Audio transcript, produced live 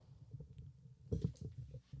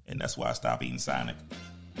that's why I stopped eating Sonic.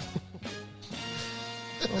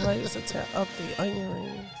 Well, I used to tear up the onion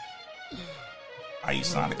rings. I eat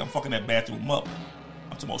Sonic. I'm fucking that bathroom up.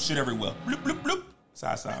 I'm talking about shit everywhere. Bloop, bloop, bloop.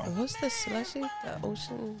 Side sound. What's the slushy? The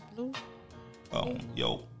ocean blue?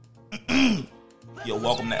 Yo. Yo,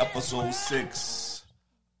 welcome to episode 6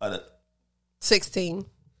 of the 16.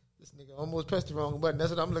 This nigga almost pressed the wrong button.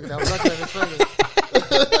 That's what I'm looking at. I'm looking at his finger.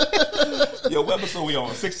 Yo, what episode we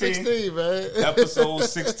on? 16? 16, man. Episode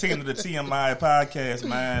 16 of the TMI podcast,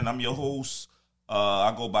 man. I'm your host.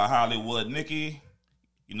 I go by Hollywood Nicky.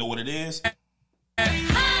 You know what it is? One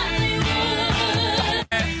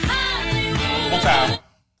time.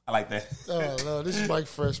 I like that. Oh, no. This is Mike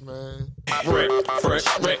Fresh, man. Fresh.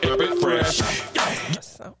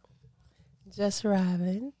 So, just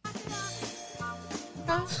Robin.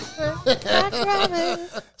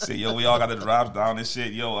 See, yo, we all got the drops down and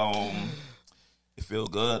shit. Yo, it feel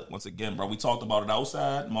good. Once again, bro, we talked about it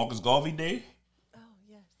outside. Marcus Garvey Day. Oh,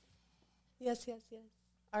 yes. Yes.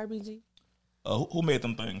 RBG. Who made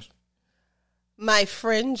them things? My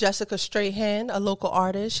friend, Jessica Strahan, a local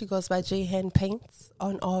artist. She goes by J-Han Paints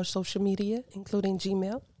on all social media, including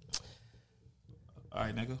Gmail. All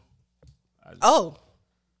right, nigga. Oh.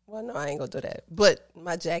 Well, no, I ain't gonna do that. But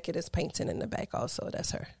my jacket is painted in the back also. That's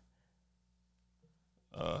her.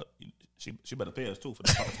 She better pay us, too, for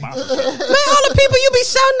the fucking sponsorship. Man, all the people you be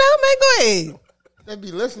shouting out, man, go ahead. That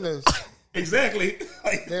be listeners. Exactly. She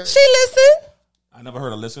listen. I never heard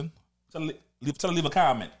her listen. Tell her to leave a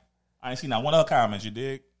comment. I ain't seen not one of her comments, you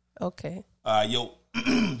dig? Okay. Yo,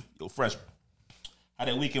 Fresh. How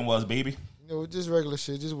that weekend was, baby? You know, just regular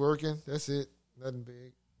shit. Just working. That's it. Nothing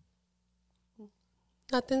big.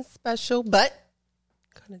 Nothing special, but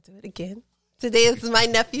gonna do it again. Today is my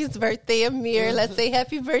nephew's birthday, Amir. Let's say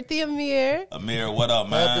happy birthday, Amir. Amir, what up,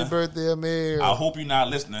 man? Happy birthday, Amir. I hope you're not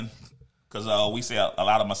listening, because we say a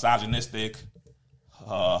lot of misogynistic,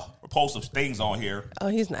 repulsive things on here. Oh,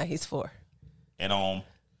 he's not. He's 4. And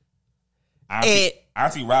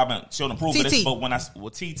Auntie Robin showed approve of this, but when I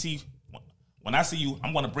see you,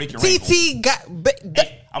 I'm gonna break your ankle. TT got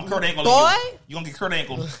Hey, I'm Kurt Angle. boy. You gonna get Kurt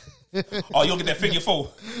Angle? Oh, you gonna get that figure 4?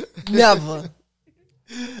 Never.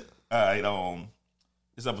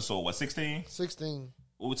 This episode what 16? 16.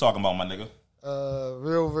 What we talking about, my nigga?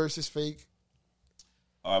 Real versus fake.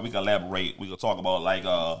 We can elaborate. We can talk about like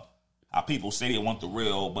how people say they want the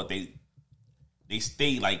real, but they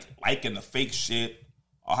stay liking the fake shit,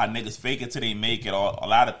 or how niggas fake it till they make it, or a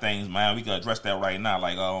lot of things, man. We can address that right now.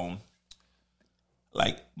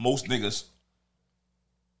 Like most niggas,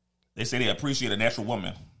 they say they appreciate a natural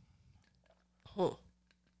woman. Huh.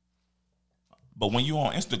 But when you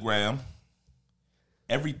on Instagram,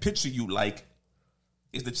 every picture you like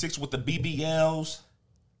is the chicks with the BBLs,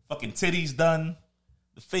 fucking titties done,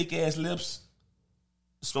 the fake ass lips.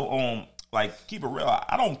 So keep it real.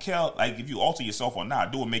 I don't care if you alter yourself or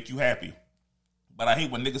not. Do it make you happy. But I hate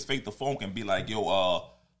when niggas fake the funk and be like, yo,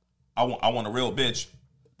 I want a real bitch,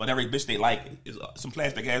 but every bitch they like is some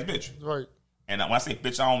plastic ass bitch. Right. And when I say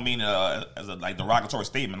bitch, I don't mean as a derogatory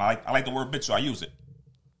statement. I like the word bitch, so I use it.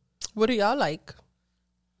 What do y'all like?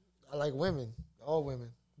 I like women, all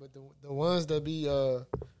women, but the ones that be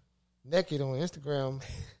naked on Instagram,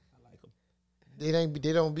 I like them.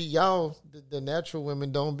 they don't be y'all. The natural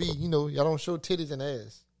women don't be. You know, y'all don't show titties and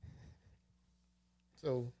ass.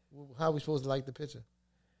 So how are we supposed to like the picture?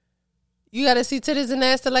 You got to see titties and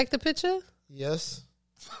ass to like the picture? Yes.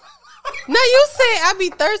 No, you say I be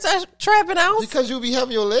thirst trapping out Because you be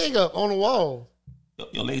having your leg up on the wall.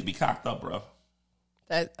 Your legs be cocked up, bro.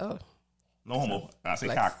 No homo. I say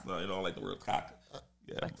Flex. cock. You don't like the word cock.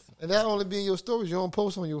 Yeah. Flex. And that only be in your stories. You don't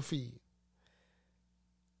post on your feed.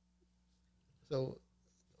 So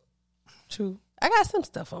True. I got some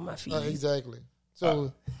stuff on my feet. exactly.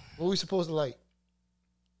 So what we supposed to like?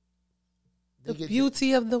 The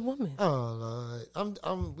beauty of the woman. Oh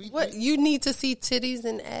Lord, What you need to see titties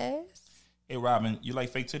and ass? Hey, Robin, you like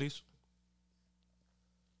fake titties?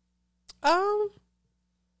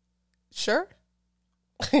 Sure.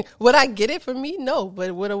 Would I get it for me? No,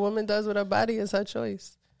 but what a woman does with her body is her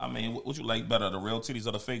choice. I mean, what you like better, the real titties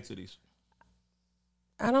or the fake titties?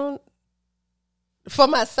 I don't. For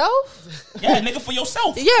myself? Yeah, nigga, for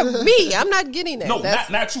yourself. Yeah, me. I'm not getting that. No,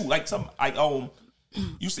 not you. Like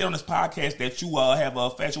you say on this podcast that you have a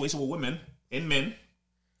infatuation with women and men.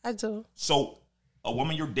 I do. So, a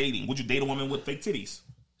woman you're dating, would you date a woman with fake titties?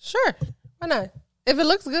 Sure. Why not? If it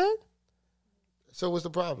looks good. So what's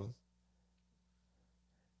the problem?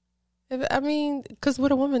 Because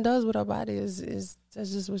what a woman does with her body is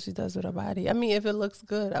that's just what she does with her body. I mean, if it looks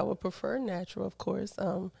good, I would prefer natural, of course.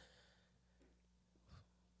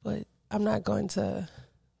 But I'm not going to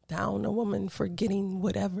down a woman for getting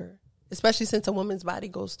whatever, especially since a woman's body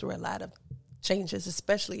goes through a lot of changes,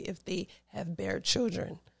 especially if they have bear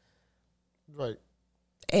children. Right.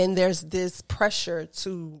 And there's this pressure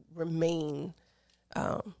to remain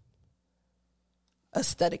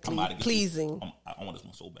aesthetically pleasing. I want this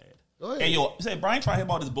one so bad. Go ahead. Hey, yo, say Brian trying to hear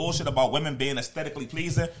about this bullshit about women being aesthetically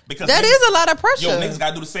pleasing because That is a lot of pressure. Yo, niggas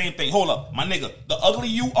gotta do the same thing. Hold up, my nigga. The uglier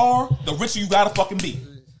you are, the richer you gotta fucking be.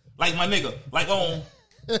 Like my nigga. Like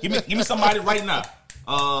give me somebody right now.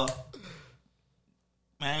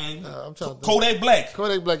 Man, I'm trying to Kodak Black.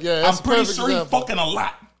 Kodak Black, yeah. I'm pretty sure he's fucking a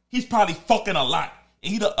lot. He's probably fucking a lot.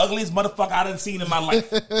 And he the ugliest motherfucker I done seen in my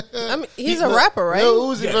life. I mean, he's a rapper, right?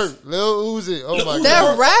 Lil Uzi Yes. Vert. Lil Uzi. Oh, my They're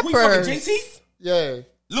God. rappers. We fucking JT? Yeah.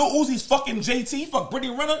 Lil Uzi's fucking JT. Fuck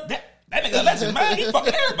Brittany Renner. That nigga a legend, man. He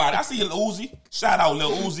fucking everybody. I see you, Lil Uzi. Shout out,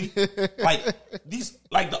 Lil Uzi.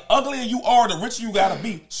 Like the uglier you are, the richer you gotta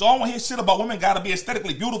be. So I don't hear shit about women gotta be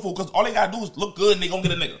aesthetically beautiful because all they gotta do is look good and they gonna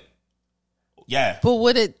get a nigga. Yeah. But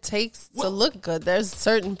what it takes to look good, there's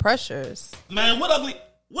certain pressures. Man, what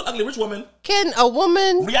ugly rich woman? Can a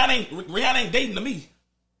woman... Rihanna ain't dating to me.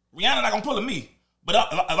 Rihanna not gonna pull a me. But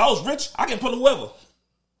if I was rich, I can pull whoever.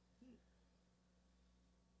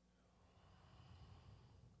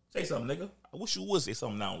 Say something, nigga. I wish you would say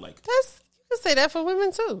something now. Like You can say that for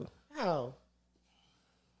women, too. How?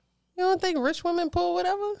 You don't think rich women pull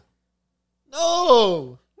whatever?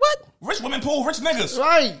 No. What? rich women pull rich niggas.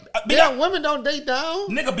 Right. Beyonce, Women don't date down.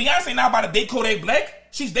 nigga, Beyonce not about to date Kodak Black.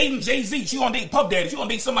 She's dating Jay-Z. She gonna date Puff Daddy. She gonna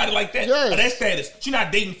date somebody like that. Yes. Of that status. She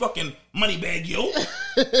not dating fucking Moneybag Yo.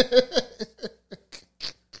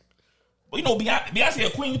 Well, you know, Beyonce a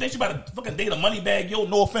queen. You think she about to fucking date a Moneybag Yo?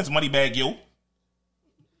 No offense, Moneybag Yo.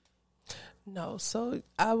 No, so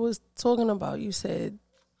I was talking about, you said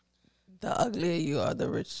the uglier you are, the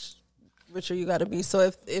richer you got to be.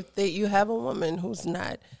 So if you have a woman who's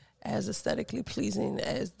not as aesthetically pleasing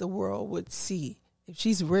as the world would see, if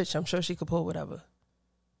she's rich, I'm sure she could pull whatever.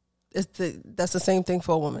 That's the same thing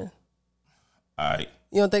for a woman. All right.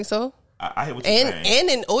 You don't think so? I hear what you're saying. And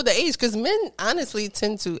in older age, because men honestly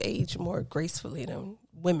tend to age more gracefully than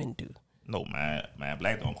women do. No, man,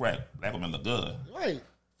 black don't crack. Black women look good. Right.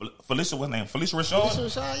 Felicia, what's her name? Felicia Rashad?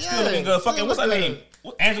 Felicia Rashad, yeah. Still looking good. Fucking, what's her name?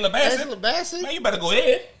 Angela Bassett? Angela Bassett. Man, you better go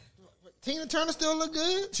ahead. Tina Turner still look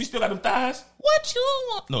good. She still got them thighs. What you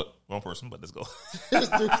want? No, wrong person, but let's go. This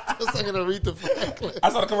dude still singing Aretha Franklin. I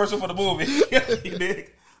saw the commercial for the movie. You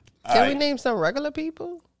dig? Can we name some regular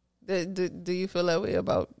people? Do you feel that way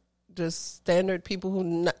about just standard people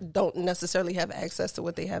who don't necessarily have access to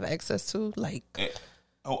what they have access to? Like,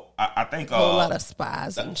 I think a whole lot of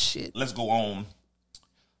spies and shit. Let's go on.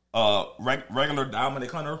 Regular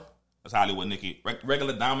Dominic Hunter. That's Hollywood Nikki.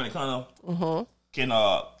 Regular Dominic Hunter can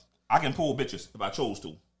I can pull bitches if I chose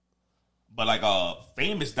to, but like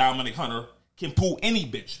famous Dominic Hunter can pull any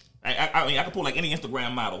bitch. I mean, I can pull like any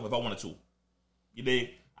Instagram model if I wanted to. You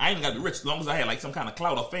dig? I ain't got to be rich as long as I had like some kind of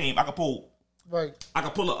clout or fame. I could pull. Right. I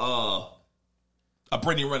could pull a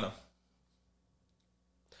Brittany Renner.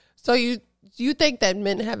 So you think that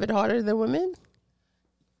men have it harder than women?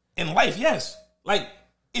 In life, yes. Like,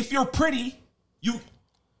 if you're pretty,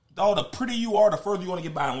 the prettier you are, the further you want to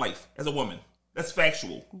get by in life as a woman. That's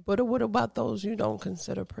factual. But what about those you don't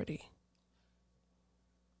consider pretty?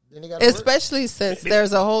 Especially since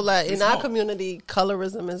there's a whole lot in our community.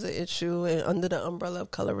 Colorism is an issue, and under the umbrella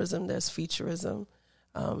of colorism, there's featureism.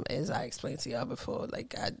 As I explained to y'all before,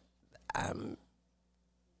 like I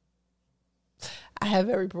have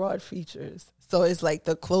very broad features. So it's like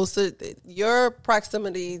the closer your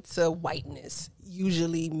proximity to whiteness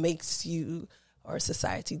usually makes you, or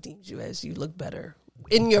society deems you as, you look better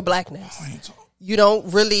in your blackness. You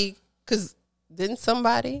don't really, because then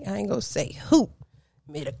somebody, I ain't gonna say who,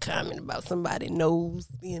 made a comment about somebody's nose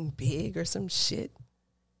being big or some shit.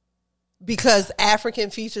 Because African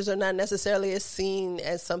features are not necessarily as seen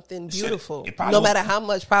as something beautiful. No matter how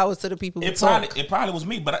much power to the people who talk. It probably was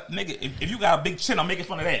me, but nigga, if you got a big chin, I'm making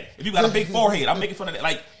fun of that. If you got a big forehead, I'm making fun of that.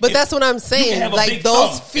 Like, but that's what I'm saying. Like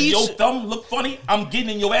those features, if your thumb look funny, I'm getting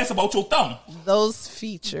in your ass about your thumb. Those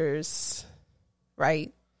features,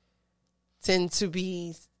 right, tend to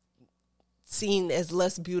be seen as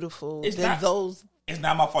less beautiful than those. It's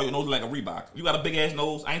not my fault. Your nose like a Reebok. You got a big ass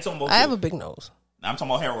nose. I ain't talking about. I have a big nose. Nah, I'm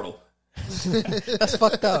talking about Harold though. That's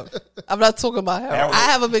fucked up. I'm not talking about Harold.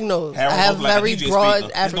 I have a big nose. Harold I have very broad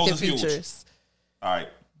speaker. African features. All right,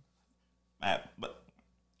 man,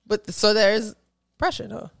 but so there's pressure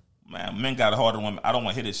though. Man, men got it harder than women. I don't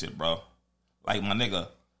want to hear this shit, bro. Like, my nigga,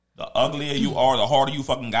 the uglier you are, the harder you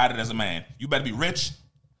fucking got it as a man. You better be rich.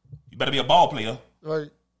 You better be a ball player. Right.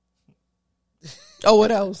 Oh,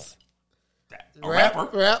 what else? A rapper?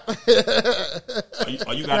 Rap.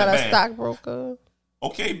 Or you got Not it a bad? stockbroker.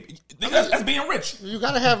 Okay, nigga, that's being rich. You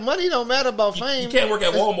gotta have money. Don't matter about fame. You can't work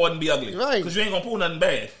at Walmart and be ugly. Right. Because you ain't gonna pull nothing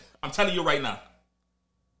bad. I'm telling you right now.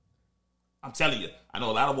 I'm telling you. I know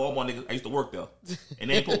a lot of Walmart niggas. I used to work there. And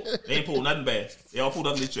they ain't pull nothing bad. They all pulled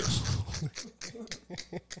ugly chicks.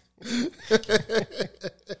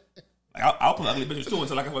 Like, I'll pull ugly bitches too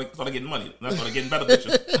until I start getting money. And I start getting better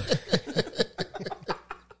bitches.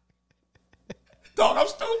 Dog, I'm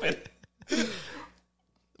stupid.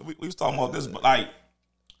 We was talking about this, but like,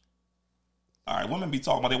 all right, women be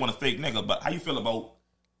talking about they want a fake nigga, but how you feel about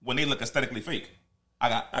when they look aesthetically fake? I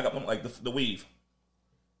got them like the weave.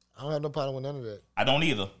 I don't have no problem with none of that. I don't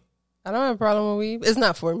either. I don't have a problem with weave. It's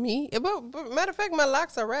not for me. But matter of fact, my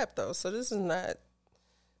locks are wrapped though, so this is not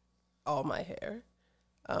all my hair.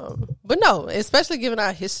 But no, especially given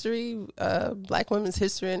our history, black women's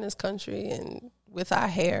history in this country, and with our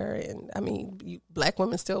hair, and I mean, black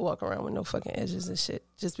women still walk around with no fucking edges and shit,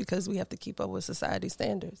 just because we have to keep up with society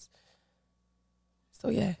standards. So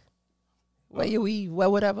yeah, wear your weave, wear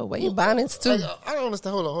whatever, wear your bonnets too. I don't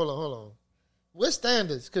understand. Hold on. What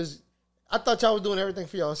standards? Because I thought y'all was doing everything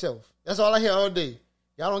for yourself. That's all I hear all day.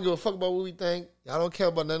 Y'all don't give a fuck about what we think. Y'all don't care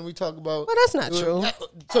about nothing we talk about. Well, that's not true.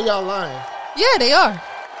 So y'all lying. Yeah, they are.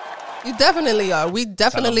 You definitely are. We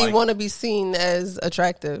definitely like, want to be seen as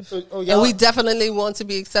attractive. Oh, and we definitely want to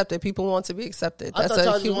be accepted. People want to be accepted. I That's thought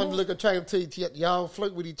y'all just human. wanted to look attractive to y'all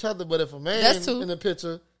flirt with each other, but if a man That's too. in the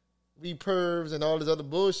picture, be pervs and all this other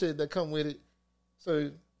bullshit that come with it. So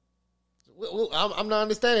I'm not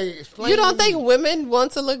understanding. Explain You don't to me. think women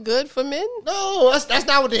want to look good for men? No, that's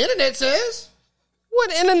not what the internet says.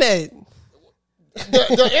 What internet?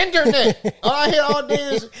 The internet. All I hear all day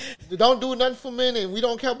is don't do nothing for men and we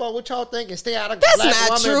don't care about what y'all think and stay out of That's black not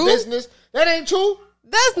woman true. business. That ain't true.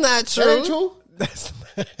 That's not true. That ain't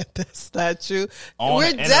true. That's not true. On We the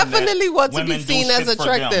internet, definitely want to be women do seen as shit for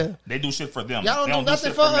attractive. them. They do shit for them. Y'all don't They do nothing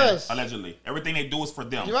shit for men, us. allegedly. Everything they do is for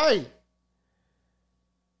them. You're right.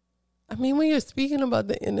 I mean, when you're speaking about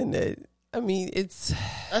the internet, I mean, it's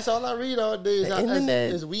That's all I read all day The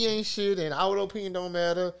internet. is we ain't shit and our opinion don't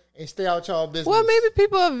matter and stay out y'all business. well, maybe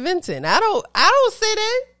people are venting. I don't say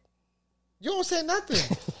that. You don't say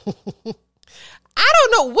nothing. I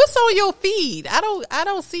don't know what's on your feed. I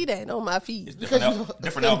don't see that on my feed. It's different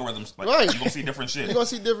algorithms. Like, Right. You're going to see different shit. You're going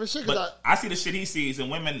to see different shit. But I see the shit he sees,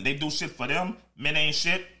 and women, they do shit for them. Men ain't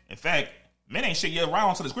shit. In fact, men ain't shit year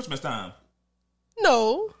round till it's Christmas time.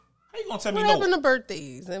 No. How you going to tell me What no? happened to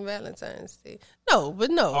birthdays and Valentine's Day? No, but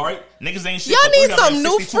no. All right? Niggas ain't shit Y'all for need some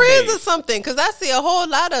new 362 friends days. or something, because I see a whole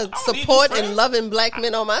lot of don't need support new and friends. loving black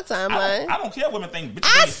men on my timeline. I don't care what women think. Bitches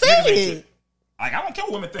I ain't- see niggas ain't it. shit. Like, I don't care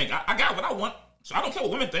what women think. I got what I want. So I don't care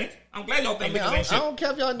what women think. I'm glad y'all think niggas ain't I shit. don't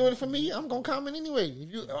care if y'all doing it for me. I'm going to comment anyway.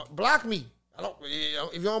 If you block me,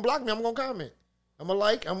 if you don't block me, I'm going to comment. I'm going to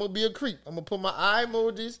like. I'm going to be a creep. I'm going to put my eye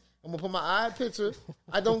emojis. I'm going to put my eye picture.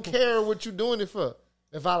 I don't care what you're doing it for.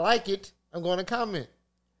 If I like it, I'm going to comment.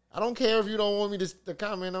 I don't care if you don't want me to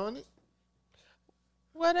comment on it.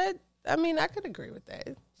 Well, I could agree with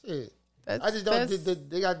that. Shit. That's, I just don't. that's-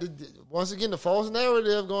 They got once again the false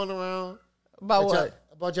narrative going around about that what?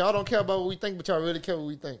 about y'all don't care about what we think, but y'all really care what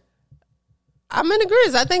we think. I'm in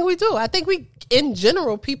agreement. I think we do. I think we, in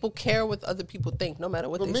general, people care what other people think, no matter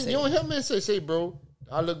what But they men, say. you don't hear men say, bro,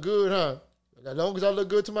 I look good, huh? As long as I look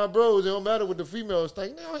good to my bros, it don't matter what the females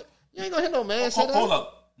think. You ain't gonna hear no man say that. Hold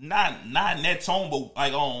up. Not in that tone, but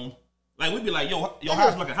like we be like, yo,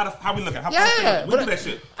 how's looking? How we looking? How Yeah, we do that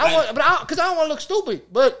shit. Because I don't want to look stupid.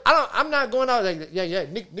 But I'm not going out like, yeah.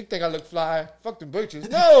 Nick think I look fly. Fuck them bitches.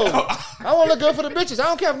 No, I want to look good for the bitches. I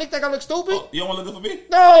don't care if Nick think I look stupid. You don't want to look good for me?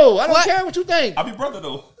 No, I don't What? care what you think. I'll be brother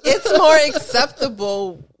though. It's more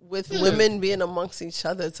acceptable with women being amongst each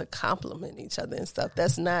other to compliment each other and stuff.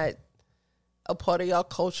 That's not a part of y'all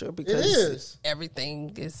culture because is.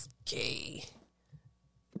 everything is gay.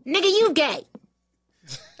 Nigga, you gay.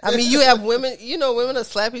 I mean, you have women, women that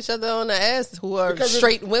slap each other on the ass who are Because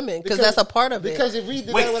straight women because that's a part of it. Because if we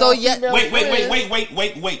did Wait, that with so our yeah- female friends-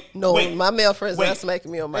 Wait. No, wait. my male friends Wait. not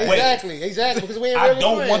smacking me on my ass. Exactly. Because we ain't I really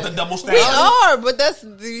don't friends. want the double We standard. are, but that's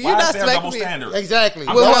you're Why not is there a double smacking me. standard? Exactly.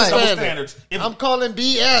 I'm With calling what? double Standard. standards. I'm calling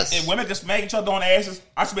BS. If women can smack each other on the asses,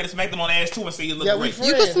 I should be able to smack them on the ass too and say you look Yeah, we great. friends.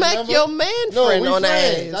 You can smack remember? your man No, friend we on the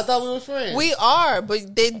friends. ass. I thought we were friends. We are,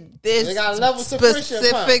 but there's They got levels to friendship,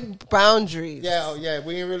 specific boundaries. Yeah,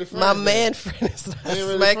 we ain't really friends. My then. man friend is not We ain't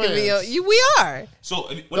really smacking me friends. on. We are. So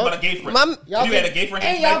what about a gay friend? My- Y'all If you had a gay friend, can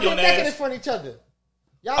and he y'all smack you get on the naked in ass? front of each other.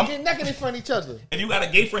 Y'all get naked in front of each other. If you got a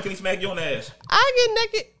gay friend, can he smack you on the ass? I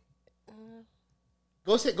get naked.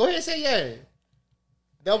 Go ahead and say yeah.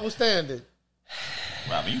 Double standard.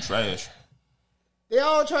 Robin, you trash. They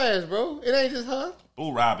all trash, bro. It ain't just her.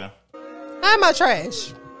 Ooh, Robin. How am I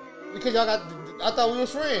trash? Because y'all got. I thought we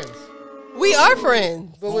was friends, We are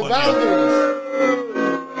friends. but with Oh, boundaries.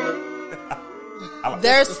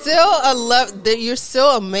 There's still a love. You're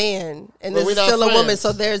still a man, and But there's we're not still a woman. friends.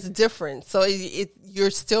 So there's a difference. So you're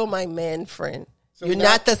still my man friend. So you're we're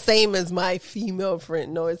not the same as my female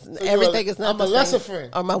friend. No, it's everything is not. I'm the a lesser same. friend.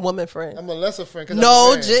 Or my woman friend. I'm a lesser friend. 'Cause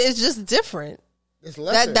No, I'm a man. it's just different. It's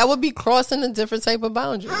lesser. That would be crossing a different type of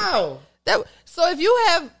boundary. How? So if you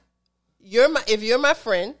have if you're my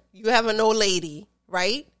friend, you have an old lady,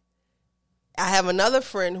 right? I have another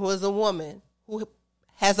friend who is a woman who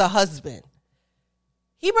has a husband.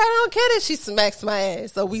 He probably don't care that she smacks my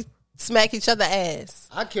ass, so we smack each other ass.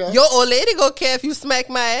 I care. Your old lady gonna care if you smack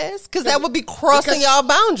my ass, because that would be crossing because- y'all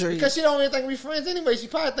boundaries. Because she don't even think we friends anyway. She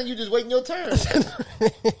probably think you just waiting your turn.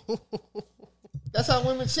 That's how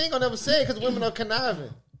women. She ain't gonna never say it because women are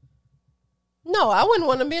conniving. No, I wouldn't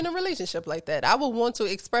want to be in a relationship like that. I would want to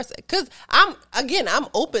express it because I'm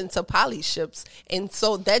open to polyships, and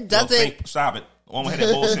so that doesn't. Stop it. One more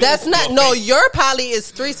that bullshit. That's not You a no. fake- Your poly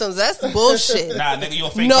is threesomes. That's bullshit. Nah, nigga, you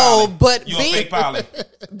a fake No, poly. but you being- a fake poly.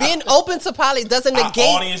 Being open to poly doesn't Our negate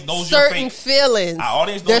audience knows you're certain fake. feelings. Our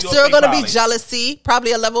audience knows There's you're still fake going to be poly. jealousy,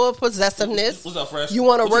 probably a level of possessiveness. What's up, Fresh? You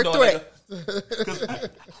want to What work doing, through it. nigga? 'Cause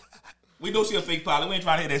we know she a fake poly. We ain't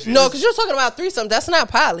trying to hear that shit. No, because you're talking about threesome. That's not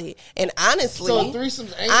poly. And honestly, So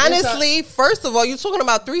threesomes ain't. honestly, first of all, you're talking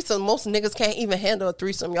about threesome. Most niggas can't even handle a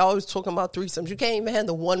threesome. You're always talking about threesomes. You can't even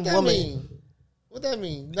handle one What that woman. mean? What that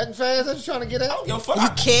mean? Nothing fast. That's what you trying to get I at. don't give a fuck. You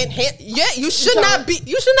can't. Yeah, you should trying- not be.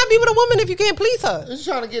 You should not be with a woman if you can't please her. What you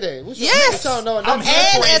trying to get at? What you, Yes. what y'all know? I'm Nothing here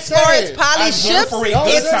fast. And for as far as I'm poly here ships, for a Oh,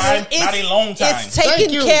 good it's- time, not a long time. It's taking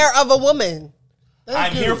you. care of a woman.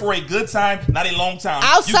 I'm here for a good time, not a long time.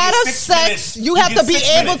 Outside You get of 6 sex, minutes. you have get to be 6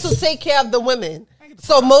 able minutes. to take care of the women.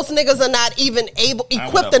 So most niggas are not even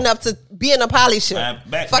equipped whatever. enough to be in a poly ship.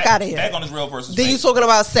 Man, Fuck out of here. Back on this real versus Then fake. you talking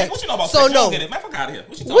about sex. What you know about so sex? You no. don't get it. Man, fuck out of here.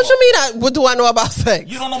 What you talking What you about? mean? What do I know about sex?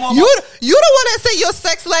 You don't know more You about- you the one that said your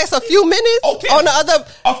sex lasts a few minutes Okay. on the other.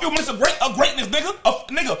 A few minutes of greatness, nigga. If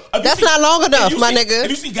you That's see- not long enough, if you my see- nigga. If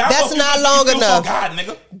you see God That's for a few not minutes, long you still enough. Saw God,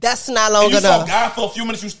 nigga. That's not long If you saw enough. God for a few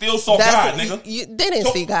minutes, you still saw God, nigga. They didn't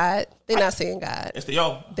So- see God. They're not seeing God. It's the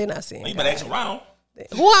yo. They're not seeing You God. better ask around.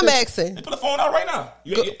 Who I'm asking? They put the phone out right now.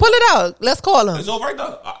 Pull it out. Let's call him. It's over right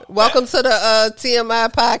now. Welcome to the TMI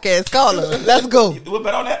podcast. Call him. Let's go. You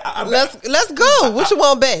bet on that? Let's go. What you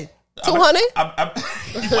want, bet? 200? You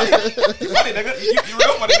funny, nigga. You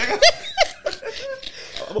real funny, nigga.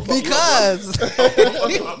 Because.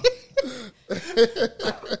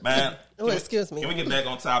 Man. Oh, excuse me. Can we get back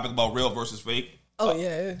on topic about real versus fake? Oh,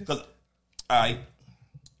 yeah. Because,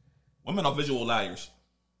 women are visual liars.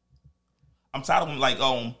 I'm tired of them. Like,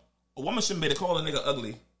 a woman shouldn't be able to call a nigga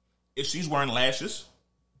ugly if she's wearing lashes,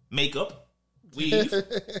 makeup, weave.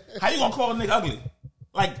 How you gonna call a nigga ugly?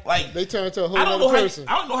 Like They turn into a whole I don't other know person.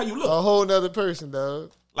 I don't know how you look. A whole nother person,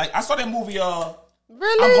 dog. Like I saw that movie. I'm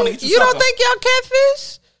Really? gonna get You don't sucker. think y'all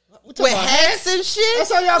catfish? We talking With about hats and shit?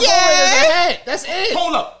 That's how y'all going. Yeah. Is a hat. That's it.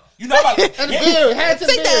 Hold up. You know about And the beard, hats and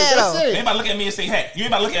Take beard. that That's off. You it. ain't about to look at me and say hat. You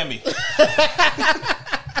ain't about to look at me.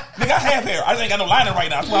 Nigga, I have hair. I just ain't got no lining right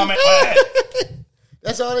now. That's why I'm at my hat.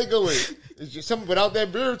 That's all they go with. It's just some without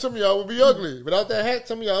that beard, some of y'all would be ugly. Without that hat,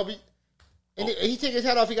 some of y'all be. And he take his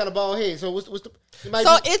hat off. He got a bald head. So what's the? It might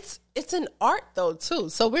So be, it's an art though too.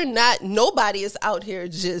 So nobody is out here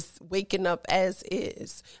just waking up as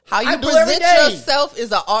is. How you I do every present day. yourself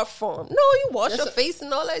is an art form. No, you wash That's your face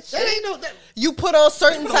and all that shit. that ain't no. That, You put on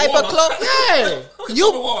certain Put type on of water. clothes.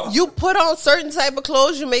 yeah. You put on certain type of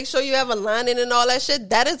clothes. You make sure you have a lining and all that shit.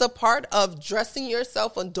 That is a part of dressing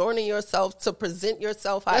yourself, adorning yourself to present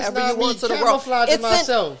yourself That's however not you want me to the world. camouflaging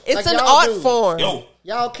myself It's like an y'all art do. form. Yo,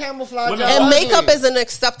 Y'all camouflage. Women- Y'all And ugly. makeup is an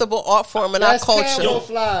acceptable art form in our That's culture.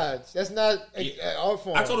 camouflage. That's not an art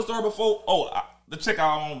form. I told a story before. The chick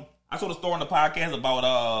I told a story on the podcast about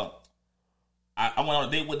I went on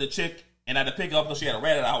a date with the chick and I had to pick her up because she had a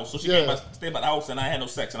rat at the house. So she came by, stayed by the house and I had no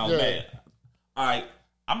sex and I was Yeah. mad. All right,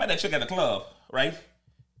 I met that chick at the club, right?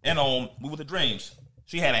 And we were the Dreams.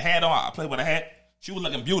 She had a hat on. I played with a hat. She was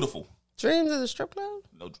looking beautiful. Dreams is a strip club?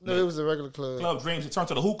 No, it was a regular club. Club Dreams. It turned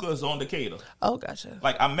to the hookahs on Decatur. Oh, gotcha.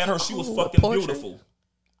 Like I met her, she was Oh, fucking portrait. beautiful.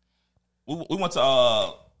 We went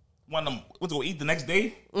to went to go eat the next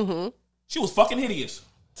day. Mm-hmm. She was fucking hideous.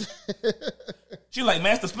 She like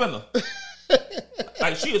Master Splinter.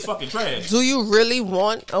 Like she is fucking trash. Do you really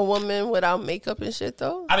want a woman without makeup and shit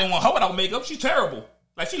though? I didn't want her without makeup. She's terrible.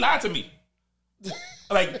 Like she lied to me.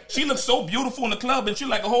 Like she looked so beautiful in the club and she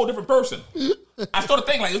like a whole different person. I started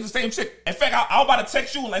thinking like it's the same chick. In fact, I was about to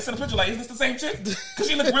text you and like send a picture like is this the same chick? Because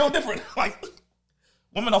she looked real different. Like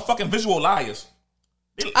Women are fucking visual liars.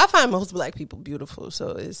 I find most black people beautiful, so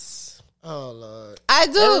it's. Oh Lord, I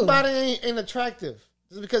do. Everybody ain't attractive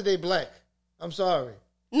just because they black. I'm sorry.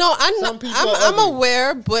 No, Some people are I'm ugly.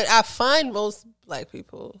 aware, but I find most black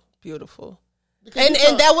people beautiful. Because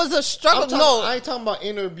And that was a struggle. I ain't talking about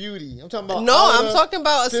inner beauty. I'm talking about I'm talking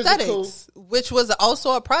about physical. aesthetics, which was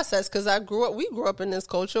also a process because we grew up in this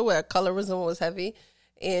culture where colorism was heavy,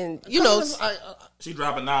 and she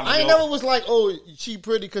dropping down. I ain't never was like, oh, she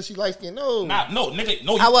pretty because she light skin. No, nigga,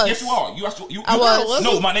 no. I was. Yes, you are. I was.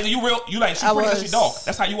 No, my nigga, you real. You like she pretty because she dark.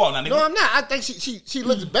 That's how you are, now, nigga. No, I'm not. I think she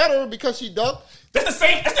looks better because she dark. That's the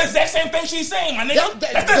same. That's the exact same thing she's saying, my nigga.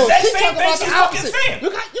 That's the exact same thing she's fucking saying.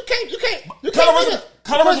 You can't.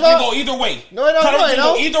 Colorism can go either way. No, it don't. Colorism can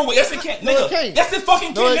go either way. Yes, it can't, nigga. No, it can't. Yes, it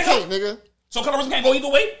fucking No, can, it can't, nigga. So colorism can't go either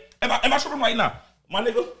way. Am I tripping right now, my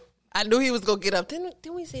nigga? I knew he was gonna get up. Didn't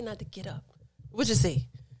we say not to get up? What'd you say?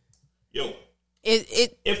 Yo,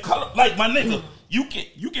 if color, like my nigga, you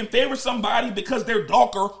can favor somebody because they're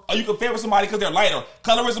darker, or you can favor somebody because they're lighter.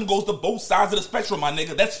 Colorism goes to both sides of the spectrum, my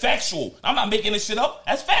nigga. That's factual. I'm not making this shit up.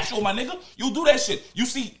 That's factual, my nigga. You do that shit. You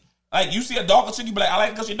see a darker chick, you be like, I like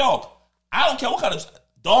it because she dark. I don't care what kind of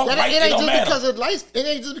dog light. It It ain't don't just matter. because of light. It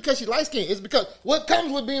ain't just because she light skinned. It's because what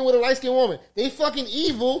comes with being with a light skinned woman. They fucking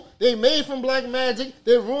evil. They made from black magic.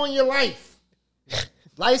 They ruin your life.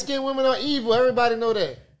 Light skinned women are evil. Everybody know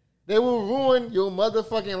that. They will ruin your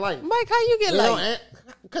motherfucking life. Mike, how you get light?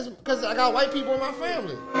 Because I got white people in my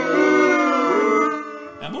family.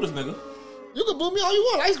 Man, boo this nigga. You can boo me all you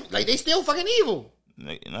want. Like they still fucking evil.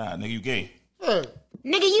 Nah, nigga, you gay. Yeah.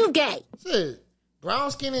 Nigga, you gay. Shit.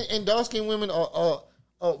 Brown skin and dark skin women are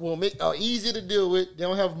easy to deal with. They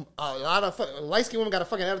don't have a lot of light skin women got a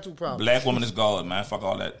fucking attitude problem. Black woman is God, man. Fuck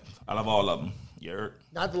all that. I love all of them. You heard?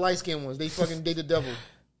 Not the light skin ones. They the devil.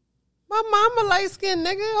 My mama light skinned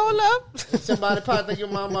nigga. Hold up. Somebody probably think your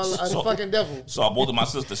mama a fucking devil. So both of my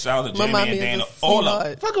sisters, shout out to My Jamie mommy and is Dana. a All up.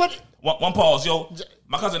 sweetheart. Fuck about it. One pause, yo.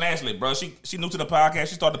 My cousin Ashley, bro. She new to the podcast.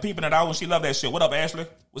 She started peeping it out and she loved that shit. What up, Ashley?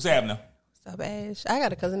 What's happening? What's up, Ash? I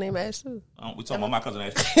got a cousin named Ash too. We talking about my cousin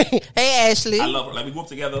Ashley. Hey, Ashley. I love her. Like we grew up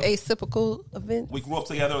together. Atypical event. We grew up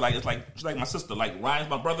together. Like she's like my sister. Like Ryan's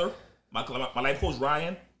my brother. My life coach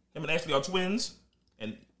Ryan. Him and Ashley are twins.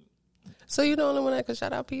 And So you the only one that can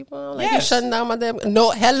shout out people? Like Yes. you shutting down my damn. No,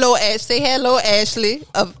 hello, Ash. Say hello, Ashley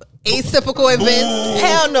of Atypical events.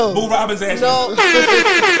 Hell no. Boo Robbins Ashley. No.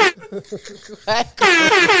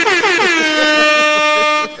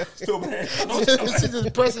 Still bad. She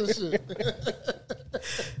just pressing shit.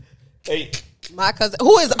 Hey, My cousin,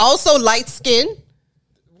 who is also light skinned,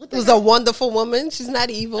 What the who's a wonderful woman. She's not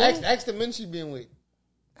evil. ask the men she been with.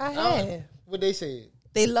 I have. What they said.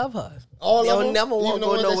 They love her. All They'll of them. never want Even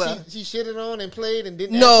to the go ones that nowhere. she shitted on and played and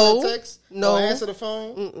didn't No. answer the text. No. Or answer the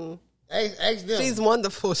phone. Ask them. She's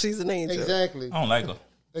wonderful. She's an angel. exactly. I don't like her.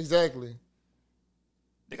 Exactly.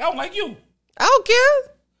 Nigga, I don't like you. I don't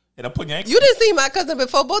care. And I'm putting your You didn't see my cousin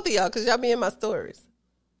before both of y'all because y'all be in my stories.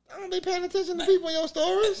 I don't be paying attention to people in your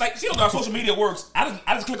stories. Like, she don't know how social media works. I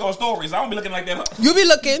just click on stories. I don't be looking like that. You be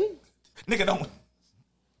looking. Nigga, don't.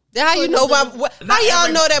 Then how you know how y'all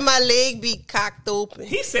every- know that my leg be cocked open?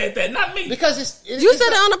 He said that, not me. Because You said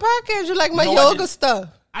it on the podcast. You like my No, I yoga didn't. stuff.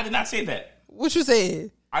 I did not say that. What you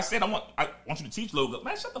said? I said I want you to teach yoga.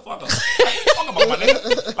 Man, shut the fuck up. What you talking about, my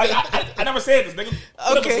nigga? Like, I never said this, nigga.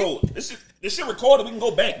 What Okay. episode? This shit recorded. We can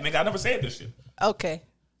go back, nigga. I never said this shit. Okay.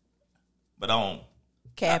 But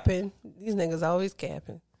Capping. These niggas always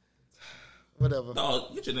capping. Whatever. no,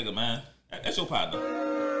 get your nigga, man. That's your partner.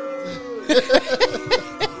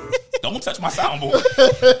 Don't touch my soundboard.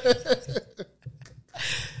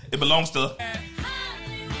 It belongs to.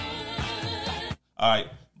 All right,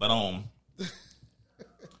 but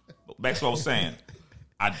back to what I was saying.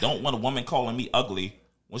 I don't want a woman calling me ugly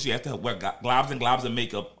when she has to wear globs and globs of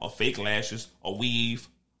makeup, or fake lashes, or weave,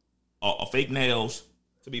 or fake nails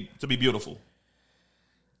to be beautiful.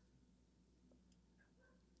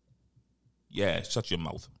 Yeah, shut your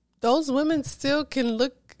mouth. Those women still can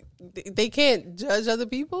look. They can't judge other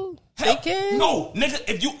people. Hell, They can. No, nigga,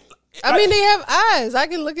 if you. I mean, they have eyes. I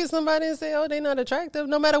can look at somebody and say, "Oh, they're not attractive,"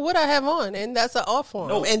 no matter what I have on, and that's an off for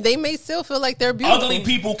them. No. And they may still feel like they're beautiful. Ugly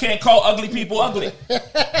people can't call ugly people ugly.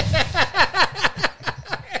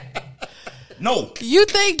 No. You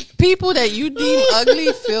think people that you deem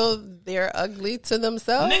ugly feel they're ugly to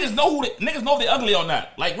themselves? Niggas know if they ugly or not.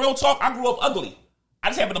 Like, real talk, I grew up ugly. I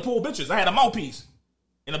just happened to pull bitches. I had a mouthpiece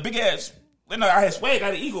and a big ass. Then I had swag, I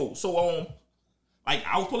had an ego. So like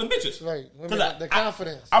I was pulling bitches. Right. Women, 'Cause the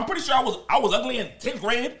confidence. I'm pretty sure I was ugly in 10th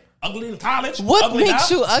grade. Ugly in college? What ugly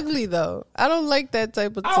makes now? you ugly though? I don't like that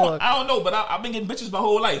type of I talk. don't know, but I've been getting bitches my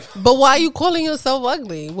whole life. But why are you calling yourself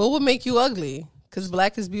ugly? What would make you ugly? Because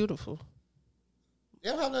black is beautiful. It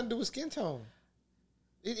don't have nothing to do with skin tone.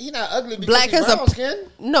 He not ugly because Black he's has brown a skin.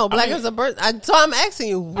 No, black mean- is a birth. So I'm asking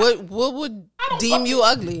you, what would deem you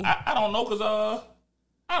ugly? I don't know, because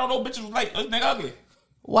I don't know bitches like this nigga ugly.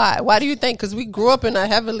 Why? Why do you think? Because we grew up in a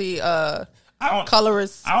heavily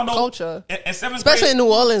colorist I don't know. culture, In seventh especially grade, in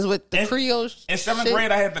New Orleans with the Creole. In seventh shit.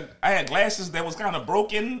 grade, I had glasses that was kind of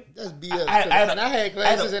broken. That's BS. I had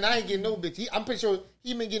glasses and I ain't getting no bitch. I'm pretty sure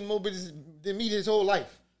he been getting more bitches than me his whole life.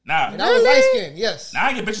 Nah, And I was light skinned, yes. Now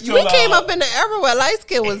I get bitches till We came up in the era where light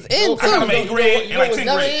skin was in I got them too. in 8th grade and like what's 10th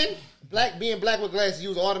never grade. in? Being black with glasses, you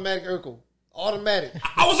was automatic Urkel. Automatic.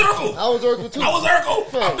 I was Urkel. I was Urkel too. I was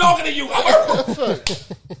Urkel. I'm talking to you. I'm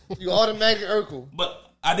Urkel. You automatic Urkel.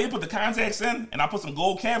 But I did put the contacts in, and I put some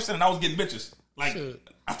gold caps in, and I was getting bitches. Like, Shit.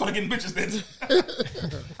 I started getting bitches then.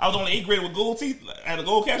 I was only 8th grade with gold teeth. I had a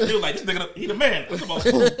gold cap. They were like, this nigga, he the man. I'm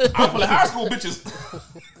pulling high school bitches.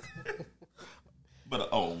 But,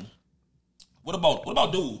 what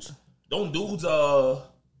about dudes? Don't dudes, like,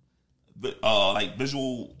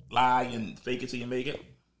 visual lie and fake it till you make it?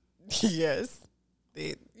 Yes,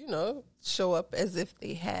 they show up as if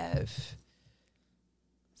they have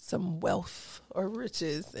some wealth or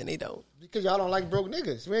riches, and they don't. Because y'all don't like broke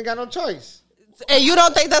niggas. We ain't got no choice. And you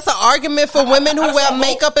don't think that's an argument for women who wear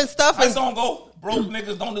makeup and stuff? I And don't go. Broke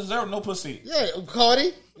niggas don't deserve no pussy. Yeah,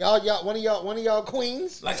 Cardi. Y'all one of y'all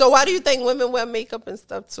queens. Like, so why do you think women wear makeup and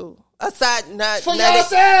stuff too? Aside, not For not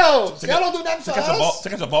yourselves. Y'all don't do nothing for us. to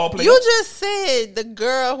catch a ball player. you just said the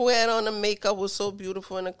girl who had on the makeup was so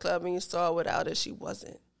beautiful in the club, and you saw her without it, she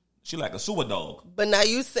wasn't. She like a sewer dog. But now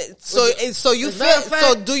you said so. You as a feel matter of fact-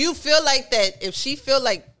 so? Do you feel like that? If she feel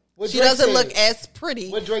like What she Drake doesn't said. look as pretty,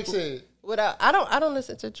 What Drake said. without I don't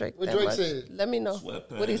listen to Drake What that Drake much. said. Let me know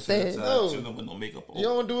Sweatpants, what he said. No. chilling with no makeup on. You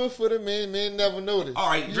don't do it for the men. Men never notice. All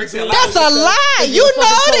right, Drake said That's a lie. Cause You you're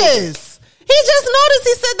fucking noticed. He just noticed.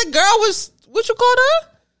 He said the girl was what you called her.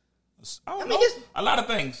 I don't mean, know. it's- A lot of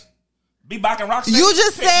things. Bebop and Rocksteady. You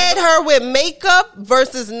just said her with makeup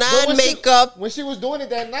versus But non-makeup. When she was doing it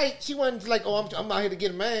that night, she wasn't like, "Oh, I'm out here to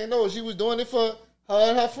get a man." No, she was doing it for her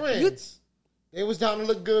and her friends. They was down to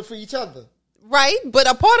look good for each other. Right, but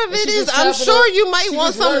a part of And it she is, just I'm tapping sure up- you might she want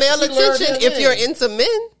just some learned- male she learned attention that if man. you're into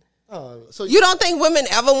men. So You don't think women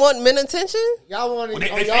ever want men attention? y'all want Well, they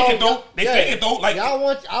y'all, fake it though. They yeah. fake it though. Like y'all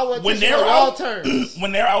want. I want when to they're y'all out, terms.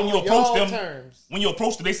 when they're out, and you On approach y'all them. terms. When you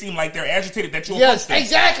approach them, they seem like they're agitated that you Yes, approach them.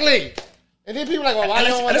 exactly. And then people like, "Well, why you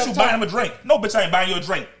don't want Unless them you to buy talk?" them a drink. No, bitch, I ain't buying you a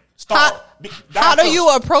drink. How do you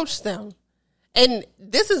approach them? And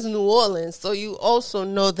this is New Orleans, so you also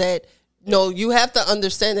know that. No, you have to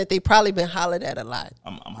understand that they probably been hollered at a lot.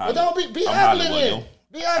 I'm But don't be I'm ugly Hollywood, then. yo.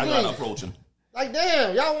 Be I ugly. gotta approach him. Like,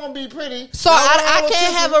 damn, y'all want to be pretty. So Y'all I want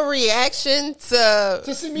can't attention. have a reaction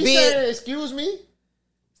To see me being- saying, "Excuse me."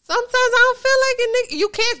 Sometimes I don't feel like a nigga. You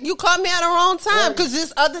can't. You caught me at the wrong time Yeah. because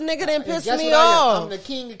this other nigga didn't And piss guess me what I am? off. I'm the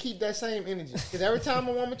king to keep that same energy. Because every time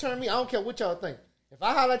a woman turn me, I don't care what y'all think. If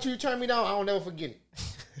I holler at you, turn me down, I don't never forget it.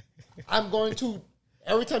 I'm going to.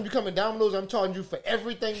 Every time you come in Domino's, I'm charging you for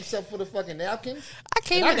everything except for the fucking napkins. I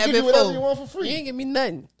came And I in can that give you whatever before. you want for free. You ain't give me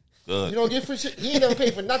nothing. Good. You don't get free shit. He ain't never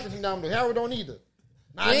paid for nothing from Domino's. Harold don't either.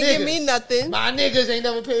 My You ain't give me nothing. My niggas ain't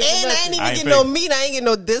never paid for And I nothing. ain't even I ain't get pay. no meat. I ain't get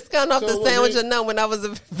no discount off So the what sandwich you- or nothing when I was a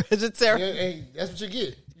vegetarian. Yeah, hey, that's what you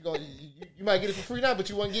get. You might get it for free now, but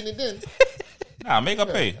you wasn't getting it then. Nah, make her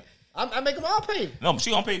pay. I make them all pay. No, but she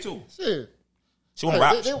gonna pay too. Shit. She won't They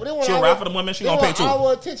rap. want She'll our- rap for the women. She they gonna pay want too.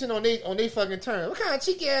 our attention on they fucking turn. What kind of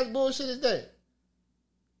cheeky ass bullshit is that?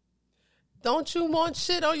 Don't you want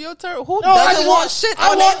shit on your turn? Who No, I doesn't just want shit on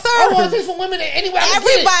I their want turn? attention from women anywhere. I can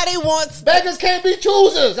get Everybody wants. it. Beggars can't be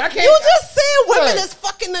choosers. I can't. You just said women Right. is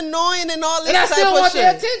fucking annoying and all this and I type still of want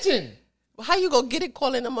their shit. attention. How you gonna get it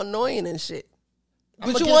calling them annoying and shit?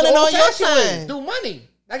 I'ma But you get want the it on your old-fashioned way. time. Do money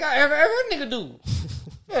like I every nigga do.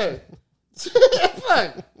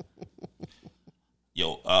 Fuck.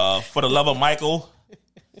 Yo, for the love of Michael,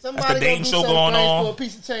 Somebody That's the gonna dating do show something going strange on. for a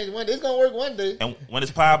piece of change one day. It's gonna work one day. and when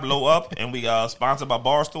it's pie blow up, and we sponsored by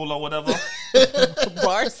Barstool or whatever,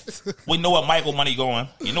 Bars. we know what Michael money going.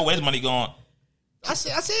 You know where his money going. I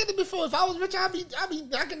said it before. If I was rich, I'd be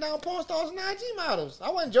knocking down porn stars and IG models. I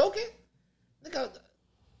wasn't joking. Nigga,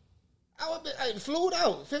 I would be flued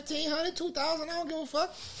out. $1,500, $2,000. I don't give a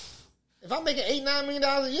fuck. If I'm making $8-9 million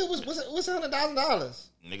a year, what's $100,000?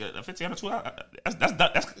 Nigga, $1,500,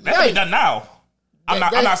 that can be Right. done now. I'm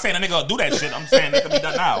That- not saying a nigga will do that shit. I'm saying that can be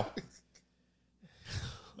done now.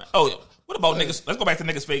 Oh, what about niggas? Let's go back to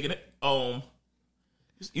niggas faking it.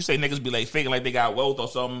 You say niggas be like faking like they got wealth or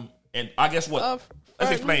something, and I guess what?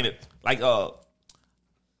 Let's explain it. Like, are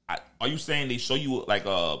you saying they show you like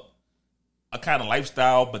a kind of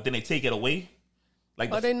lifestyle, but then they take it away?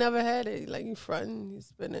 Like, they never had it. Like you fronting, you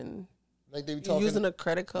spending, Like they be you talking, using a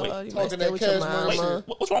credit card. You might talking stay that with your cash money mama. shit.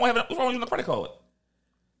 what's wrong with using a credit card?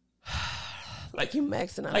 Like you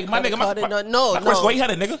maxing out. Like a my credit nigga, card my and no. first go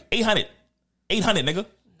 800, nigga. 800, nigga.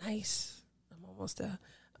 Nice. I'm almost there.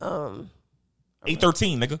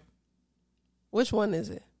 813, nigga. Which one is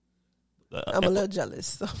it? I'm a little jealous.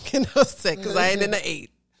 So I'm getting upset because I ain't in the 8.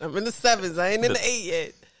 I'm in the 7s. I ain't in the 8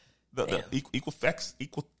 yet. The Equifax,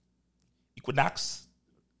 Equinox.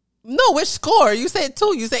 No, which score? You said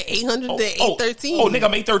 2. You said 800 to 813. Oh, nigga,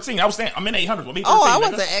 I'm 813. I was saying I'm in 800. I'm 813. I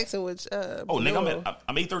nigga. wasn't asking which. Nigga,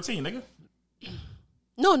 I'm 813, nigga.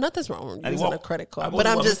 No, nothing's wrong with using a credit card. But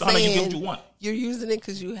I'm just saying you're using it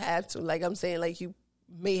because you have to. Like I'm saying, like you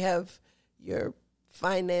may have your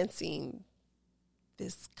financing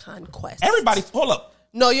this conquest. Everybody, hold up.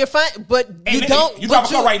 No, you're fine, but Hey, you nigga, don't. You drive a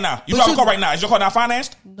car right now. You drive a car right now. Is your car not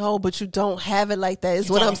financed? No, but you don't have it like that. Is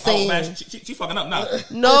what I'm saying. Oh, man, she fucking up now.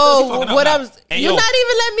 No, what I'm. Hey, you're not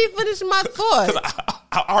even letting me finish my thought.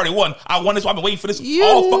 I already won. I won this. I've been waiting for this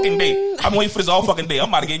all fucking day. I've been waiting for this all fucking day. I'm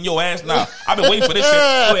about to get in your ass now. I've been waiting for this shit.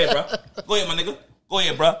 Go ahead, bro. Go ahead, my nigga. Go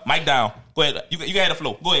ahead, bro. Mic down. Go ahead. You got the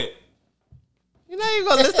flow. Go ahead. You know you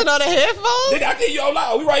gonna listen on the headphones? Nigga, I can hear you all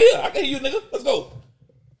loud. We right here. I can hear you, nigga. Let's go.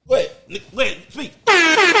 Go ahead. Go ahead. Speak.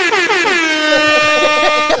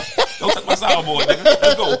 Don't touch my soundboard, nigga.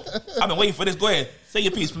 Let's go. I've been waiting for this. Go ahead. Say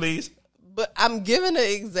your piece, please. But I'm giving an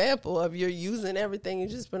example of you're using everything you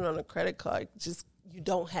just put on a credit card. Just you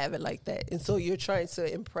don't have it like that. And so you're trying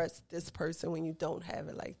to impress this person when you don't have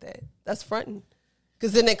it like that. That's fronting.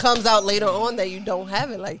 Because then it comes out later on that you don't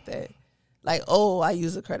have it like that. Like, oh, I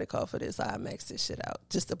use a credit card for this. I max this shit out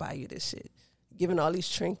just to buy you this shit. Giving all these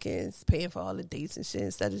trinkets, paying for all the dates and shit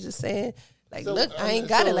instead of just saying, like, look, I ain't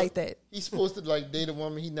got it like that. He's supposed to like date a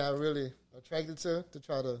woman he's not really attracted to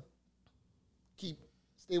try to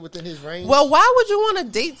stay within his range. Well, why would you want to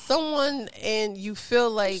date someone and you feel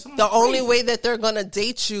like the only way that they're gonna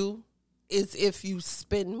date you is if you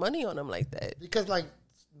spend money on them like that? Because like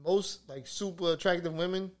most like super attractive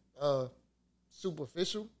women,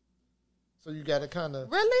 superficial. So you gotta kind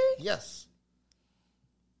of Really? Yes.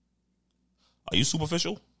 Are you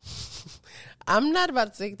superficial? I'm not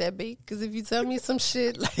about to take that bait because if you tell me some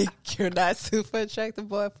shit like you're not super attractive,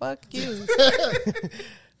 boy, fuck you. You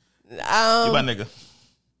my nigga.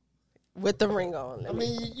 With the ring on. I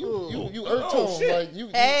mean, you earth tone shit. like you.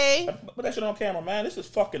 Hey, Put that shit on camera, man. This is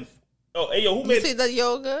fucking. Oh, hey yo, who you made see the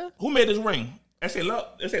yoga? who made this ring? They say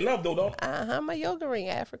love. They say love though, dog. My yoga ring,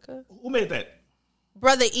 Africa. Who made that?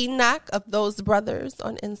 Brother Enoch of those brothers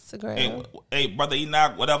on Instagram. Hey, brother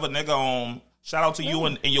Enoch, whatever, nigga. Shout out to you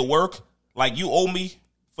and your work. Like you owe me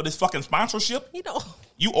for this fucking sponsorship. You know,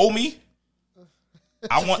 You owe me.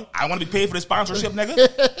 I want to be paid for this sponsorship, nigga.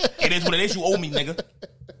 It is what it is. You owe me, nigga.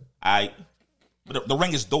 But the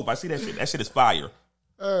ring is dope. I see that shit. That shit is fire.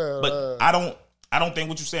 But I don't think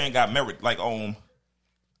what you're saying got merit. Like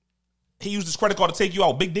he used his credit card to take you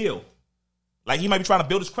out. Big deal. Like he might be trying to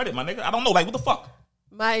build his credit, my nigga. I don't know. Like what the fuck?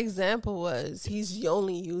 my example was he's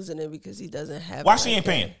only using it because he doesn't have. Why she ain't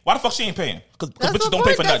paying? Why the fuck she ain't paying? Because bitches don't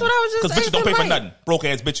pay for nothing. Because bitches don't pay for nothing. Broke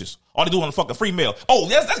ass bitches. All they do is a fucking free meal. Oh,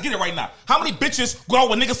 let's get it right now. How many bitches go out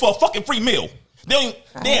with niggas for a fucking free meal? They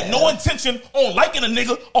have no intention on liking a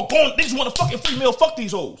nigga or going. They just want a fucking free meal. Fuck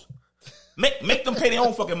these hoes. Make them pay their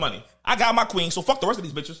own fucking money. I got my queen, so fuck the rest of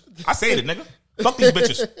these bitches. I said it, nigga. Fuck these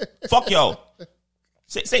bitches. Fuck y'all.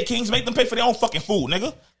 Say kings, make them pay for their own fucking food,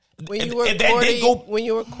 nigga. When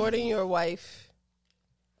you were courting your wife,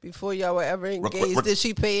 before y'all were ever engaged, did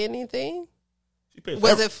she pay anything? She paid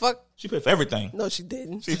She paid for everything. No, she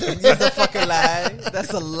didn't. That's a fucking lie.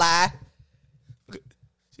 That's a lie.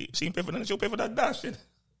 She ain't pay for nothing. She'll pay for that shit.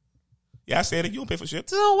 Yeah, I said it. You don't pay for shit.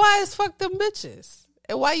 So why is fuck them bitches?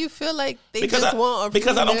 And why you feel like they just want a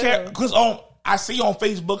because I don't care. Because I see on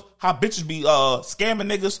Facebook how bitches be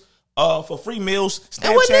scamming niggas for free meals. Snapchat.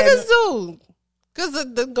 And what niggas do? Because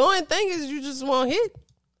the going thing is you just want hit.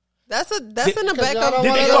 That's in the back of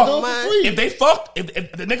your mind. If they fucked, if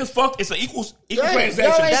the niggas fucked, it's an equal transaction.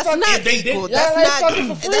 That's not equal.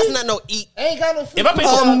 That's not no eat. Ain't got no free. If I pay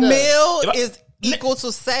a meal is equal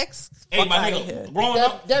to sex. Hey, my nigga, growing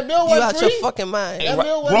up, that meal you was out free. your fucking mind. That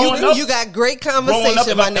meal was You got great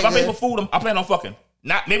conversation, my nigga. If I pay for food, I plan on fucking.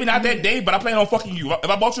 Maybe not that day, but I plan on fucking you. If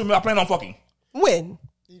I bought you a meal, I plan on fucking. When?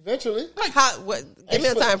 Eventually. Give me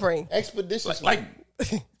a time frame. Expeditiously. Like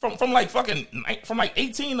from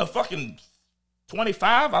 18 to fucking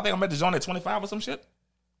 25. I think I'm at the zone at 25 or some shit.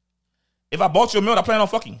 If I bought you a meal, I plan on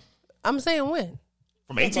fucking. I'm saying when.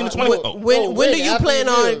 From 18 to 20. When do you plan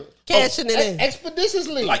on cashing it in?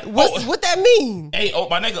 Expeditiously. Like, What that mean? Hey,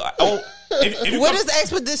 my nigga. If you What come, is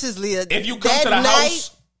expeditiously? If you come to the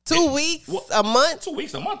house. 2 weeks, a month? 2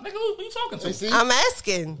 weeks, a month, nigga. Who you talking to? See? I'm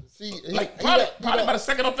asking. See, Like, probably by the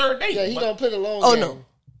second or third date. Yeah, he don't play the long Oh, game. no.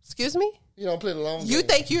 Excuse me? He don't play the long game. You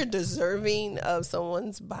think you're deserving of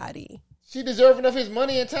someone's body? She deserving of his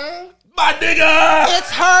money and time? My nigga!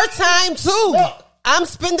 It's her time, too. Look, I'm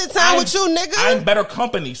spending time with you, nigga. I'm better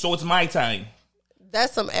company, so it's my time.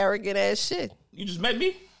 That's some arrogant ass shit. You just met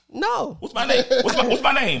me? No. What's my name? What's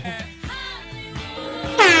my name?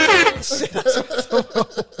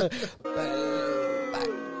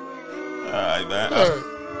 Alright,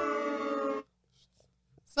 man.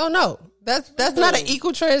 So no, that's not an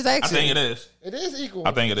equal transaction. I think it is. it is equal.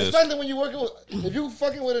 I think it is. Especially when you working with, if you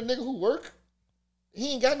fucking with a nigga who work,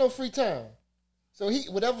 he ain't got no free time. So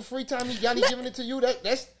whatever free time he got, he giving it to you.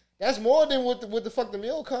 That's more than what the fuck the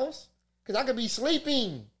meal costs. Cause I could be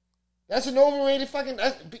sleeping. That's an overrated fucking.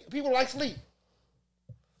 People like sleep.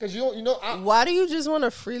 Cause Why do you just want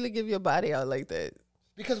to freely give your body out like that?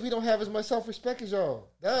 because we don't have as much self respect as y'all.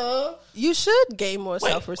 Duh. You should gain more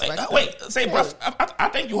self respect. Say, bro, I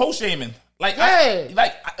think you hoe shaming. Like, Hey.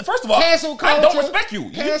 First of all, Cancel I don't culture. respect you.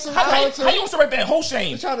 Cancel How culture. you gonna sit right there and hoe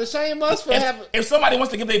shame? You trying to shame us for having. If somebody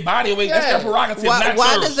wants to give their body away, that's their Yeah. prerogative. Why not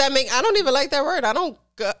yours. does that make? I don't even like that word. I don't.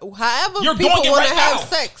 However, You're people doing it want to right have now.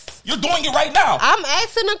 sex. You're doing it right now. I'm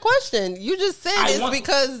asking a question. You just said it's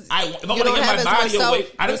because I you want to don't get have my as body much away.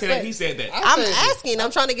 I didn't say that. self-respect. He said that. I I'm said it. asking.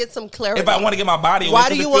 I'm trying to get some clarity. If I want to get my body away, Why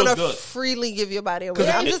do you want want to to freely give your body away? 'Cause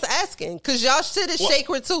I'm it- just asking because y'all shit is What?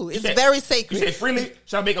 sacred too. It's said- very You sacred. say freely?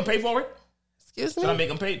 Should I make them pay for it? Excuse Should I me. make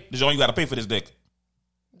them pay? Dijon, you got to pay for this dick.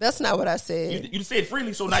 That's not what I said. You said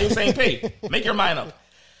freely, so now you're saying pay. Make your mind up.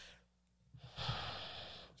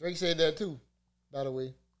 Drake said that too, by the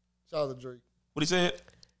way. Shout out to Drake. What he said?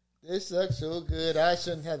 This sucks so good, I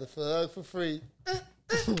shouldn't have to fuck for free.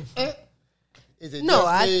 Is it No, just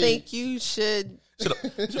I me? think you should Should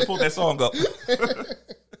have pulled that song up.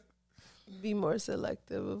 be more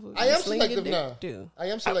selective of who I you am sling your selective dick now. to. I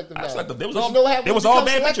am selective I now. selective. They was But all- you know how they was when you all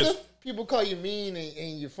become bad selective, bitches. People call you mean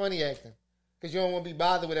and you're funny acting. Because you don't want to be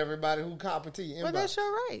bothered with everybody who copy to you. But that's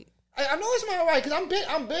your right. I know it's my right because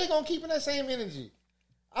I'm big on keeping that same energy.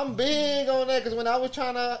 I'm big on that because when I was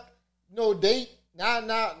trying to date, when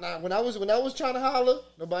I was trying to holler,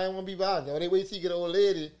 nobody want to be bothered. Or they wait till you get an old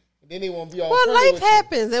lady and then they want to be all Well, friendly life with you.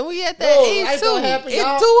 happens, and we at that age life too. don't happen. It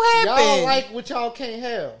Y'all, do happen. Y'all like what y'all can't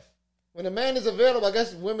have. When a man is available, I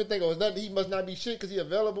guess women think, it's nothing. He must not be shit because he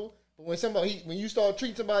available. But when you start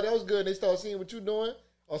treating somebody else good, they start seeing what you doing,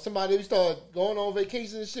 or somebody you start going on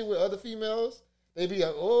vacation and shit with other females, they be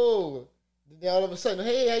like, oh. Then all of a sudden,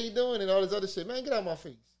 hey, how you doing? And all this other shit. Man, get out of my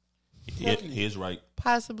face. He is right.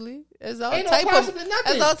 Possibly. There's all Ain't no type possibly of nothing.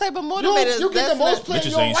 there's all type of motivators. You get the most play in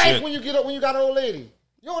Bitches your ain't life shit. when you got an old lady.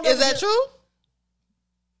 You don't Is never that get- true?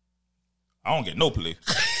 I don't get no play.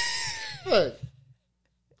 Look,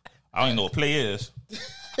 I don't even know what play is.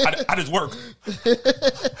 I just work.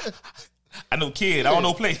 I know kid. I don't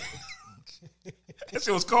know play. That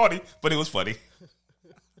shit was corny, but it was funny.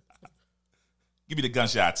 Give me the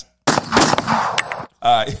gunshots. All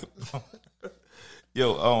right.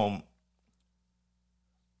 Yo,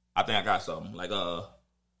 I think I got something. Like,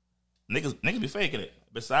 niggas be faking it.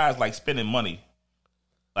 Besides, like, spending money.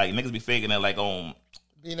 Like, niggas be faking it, like,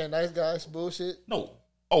 being that nice guy is bullshit. no.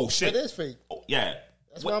 Oh, shit. That is fake. Oh, yeah.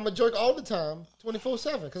 That's why I'm a jerk all the time,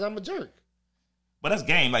 24/7, because I'm a jerk. But that's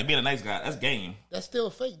game. Like, being a nice guy, that's game. That's still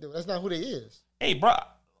fake, though. That's not who they is. Hey, bro.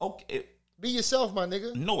 Okay. Be yourself, my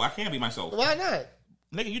nigga. No, I can't be myself. Why not?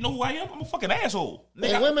 Nigga, you know who I am? I'm a fucking asshole.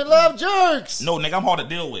 Nigga, And women love jerks. No, nigga, I'm hard to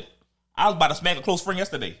deal with. I was about to smack a close friend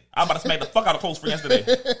yesterday. I was about to smack the fuck out of a close friend yesterday.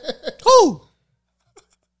 Who?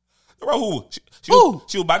 Bro, who? Who?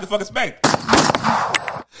 She was about to get fucking smacked.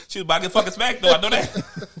 She was about to get fucking smacked, though. I know that.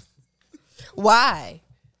 Why?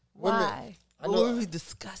 Women- Why? I What know- were we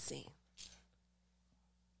discussing?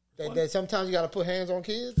 That sometimes you got to put hands on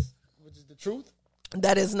kids, which is the truth.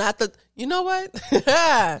 That is not the. You know what?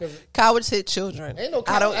 Cowards hit children. Ain't no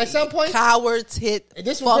I don't. at some point- cowards hit And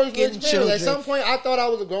this was fucking personal children. experience. At some point, I thought I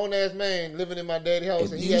was a grown ass man living in my daddy's house,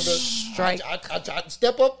 If and he you had to strike- I tried to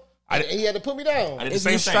step up, and he had to put me down. I did the if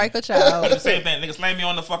same you thing. strike a I child, did the same thing. Nigga slammed me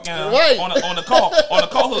on the fucking Right. on the car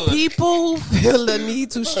hood. people who feel the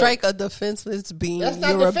need to strike a defenseless being. That's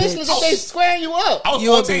not You're a defenseless bitch. if they squaring you up. I was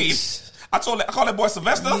You a 14. bitch. I called that boy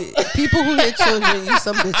Sylvester. People who hit children, you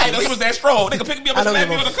some bitches. I didn't know he was that strong. Nigga picked me up I and don't slammed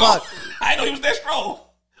me give on a the car. fuck. I didn't know he was that strong.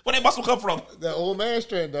 Where that muscle come from? That old man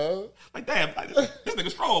strength, dog. Like, damn, this nigga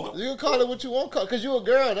strong. You can call it what you want, because you a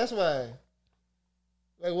girl. That's why.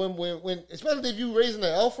 Like when, especially if you raising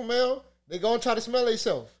an alpha male, they gonna try to smell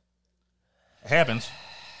themselves. It happens.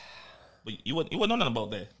 But you wouldn't know nothing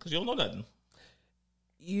about that because you don't know nothing.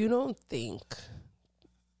 You don't think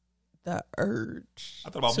the urge I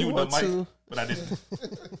thought about to muting want the mic, to but I didn't.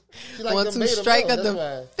 She like want them to beta strike males, a that's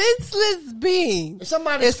why. defenseless being. If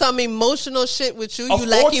somebody- It's some emotional shit with you. A You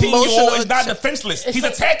like 14-year-old emotional. is not defenseless. He's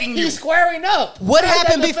attacking you. He's squaring up. What How's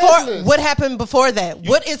happened that before? defenseless? What happened before that?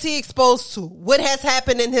 What is he exposed to? What has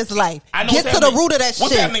happened in his life? I know Get what's to the happening. root of that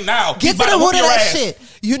What's shit. happening now? Get He's to about the to root whoop of your that ass. shit.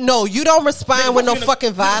 You know you don't respond with no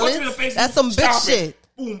fucking violence. That's some bitch Stop it. shit.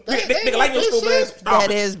 Boom. That Nigga, ain't like no your bitch school ass. shit. Stop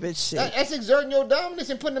That it. is bitch shit. That's exerting your dominance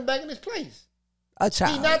and putting him back in his place. A He's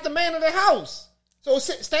child. not the man of the house. So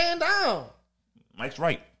stand down. Mike's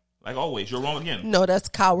right. Like always, you're wrong again. No, that's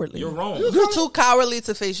cowardly. You're wrong. You're too cowardly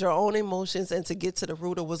to face your own emotions and to get to the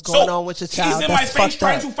root of what's going on with your child. He's in my That's face fucked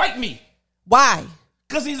trying up. to fight me. Why?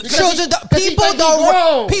 Because he's Children, he people think he grown.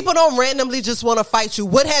 don't. People don't randomly just want to fight you.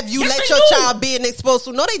 What have you Yes, let they your do. child being exposed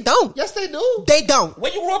to? No, they don't. Yes, they do. They don't.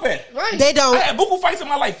 Where you grew up at? Right. They I don't. had buku fights in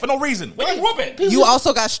my life for no reason. Where you grew up at? People- You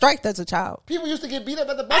also got striked as a child. People used to get beat up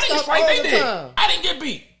at the I bus didn't stop fight. all They the did. time. I didn't get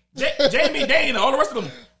beat. Jamie, Dane, all the rest of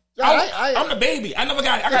them. I- I'm the baby. I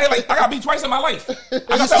got beat twice in my life.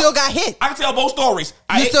 You still got hit. I can tell both stories.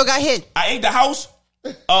 You still got hit. I ate the house.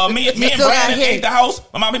 Me and still got Brandon hit. ate the house.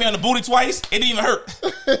 My mom hit me on the booty twice. It didn't even hurt.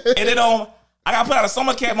 And then I got put out of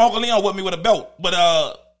summer camp. My Uncle Leon with me with a belt. But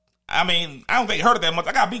I mean, I don't think it hurt that much.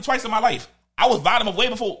 I got beat twice in my life. I was violent way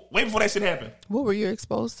before that shit happened. What were you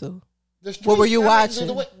exposed to? The street, What were you I mean,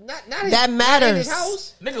 watching? not That Not matters. in his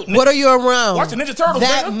house. Nigga, What are you around? Watching Ninja Turtles,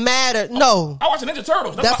 That nigga. matter. No. I watched the Ninja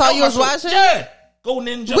Turtles. That's my- all that you was my show. watching? Yeah. Go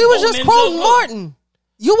Ninja. We was Go just Ninja, quoting go. Martin.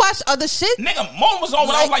 You watched other shit? Nigga, Martin was on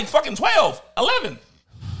when I was like fucking 12, 11.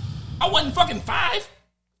 I wasn't fucking 5.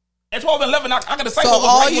 At 12 and 11, I got to say So what was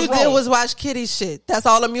all right, you what's did wrong. was watch kitty shit. That's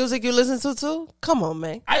all the music you listen to too? Come on,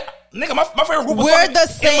 man. Nigga, my favorite group was We're fucking the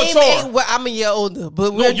same Immature. age. Well, I'm a year older,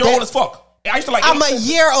 but No, we're you're old as fuck. I used to like. I'm a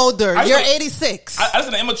year older. I used You're to- 86. I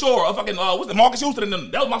listened to Immature. Fucking what's the Marcus Houston and them.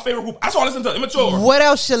 That was my favorite group. I saw listen to Immature. What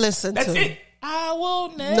else you listen That's to? it. I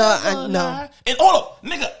will never No. lie. And hold up,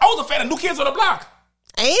 nigga, I was a fan of New Kids on the Block.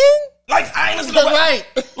 And Like I ain't listening to rap. Right.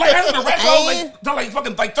 Like I listened to rap till I was And- till like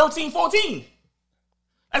fucking like 13, 14.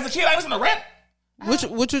 As a kid, I listened to rap.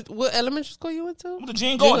 what elementary school you went to? I went to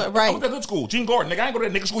Gene Gordon. Right. I went to good school. Gene Gordon. Nigga, I ain't go to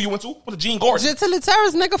that nigga school you went to. I went to Gene Gordon. Gentilly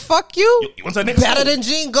Terrace, nigga, fuck you. You went to that nigga Better school. than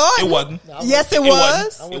Gene Gordon. It wasn't. Yes, it It wasn't.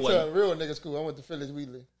 was. I It went to wasn't. a real nigga school. I went to Phyllis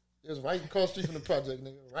Wheatley. It was right across the street from the project,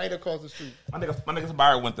 nigga. Right across the street. My niggas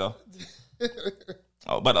Byron went there.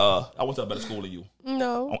 But I went to a better school than you.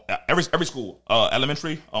 No. Every school.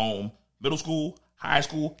 Elementary, middle school, high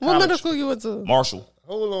school, What college. middle school you went to? Marshall.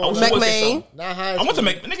 Hold I on. was man. just gonna say McMain. something. Not high I went to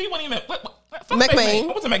school. Nigga, you wasn't even. Fuck McMain. McMain. I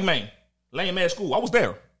went to McMain. Lame ass school. I was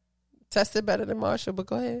there. Tested better than Marshall, but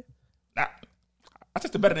go ahead. Nah, I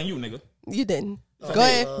tested better than you, nigga. You didn't. Go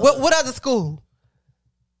ahead. What other school?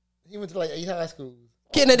 He went to like 8 high schools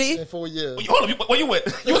Kennedy. in 4 years. Hold up, where you went?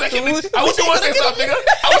 You was at Kennedy? I wish you want to say something, nigga.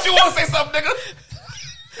 I wish you want to say something,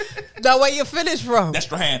 nigga. Now, where you finished from? That's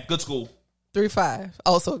Strahan. Good school. 3-5.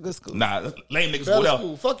 Also a good school. Nah, lame niggas Better go there.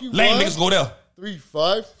 school. Fuck you, Lame boy. niggas go there.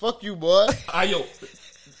 3-5. Fuck you, boy. Yo,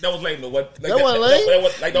 that was lame though. What? Like, That wasn't lame? That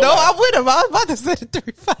was, like, No, I'm with him. I was about to say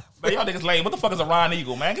 3-5. Man, y'all niggas lame. What the fuck is a Ron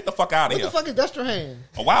Eagle, man? Get the fuck out of What here. the fuck is Destrehan?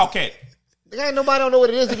 A Wildcat. Nigga, ain't nobody don't know what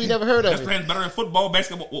it is if you never heard of That's it. playing better than football,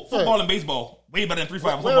 basketball, football and baseball. Way better than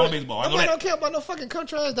 3-5 football and baseball. I know Nobody that. don't care about no fucking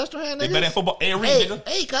country ass Destrehan They niggas. better than football. Hey, Reed, Hey, nigga.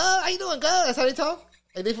 hey, cuz, how you doing, cuz? That's how they talk.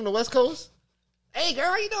 Hey, they from the West Coast. Hey, girl,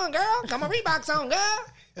 how you doing, girl? Got my Reeboks on, girl.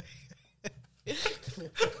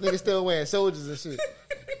 Niggas still wearing soldiers and shit.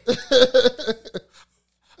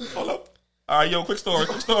 Hold up. All right, yo, quick story.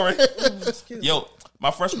 Yo,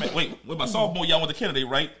 my freshman, with my sophomore year, I went to Kennedy,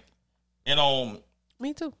 right? And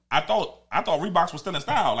Me too. I thought Reeboks was still in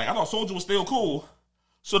style. Like I thought Soldier was still cool.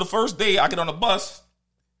 So the first day I get on the bus,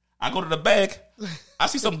 I go to the back, I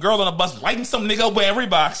see some girl on the bus lighting some nigga up wearing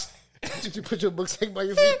Reeboks. Did you put your book sack by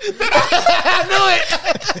your feet? I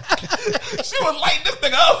knew it. She was lighting this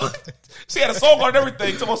thing up. She had a song on and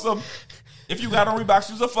everything. Talking about some, if you got on Reeboks,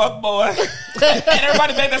 you's a fuck boy. And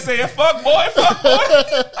everybody back there saying, fuck boy, fuck boy.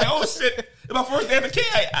 Like, oh shit. It's my first day at the kid.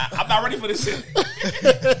 I'm not ready for this shit.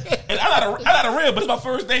 And I'm not a real, but it's my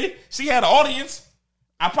first day. She had an audience.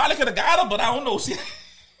 I probably could have got her, but I don't know.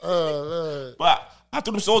 But I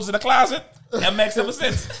threw them soldiers in the closet. And Max ever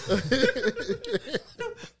since.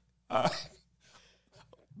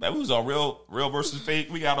 Man, we was on real versus fake.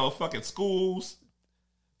 We got on fucking schools.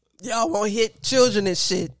 Y'all won't hit children and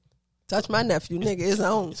shit. Touch my nephew, nigga. It's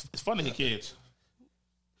on. It's fun to hit kids.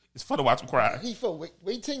 It's fun to watch them cry.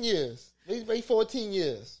 Wait 10 years. Wait 14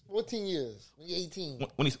 years. 14 years. When he 18.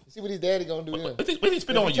 When he's, see what his daddy gonna do to him. When he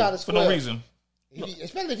spit on you for no reason.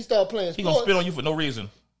 Especially if he start playing sports. He gonna spit on you for no reason.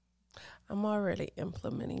 I'm already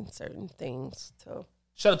implementing certain things to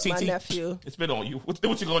Shut up, TT. my nephew. It spit on you. What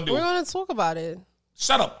you gonna do? We're gonna talk about it.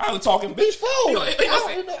 Shut up. I ain't talking, bitch.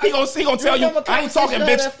 He gonna tell you, I ain't talking,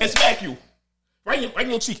 bitch, and smack you. Right in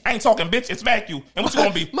your cheek. I ain't talking, bitch, and smack you. And what you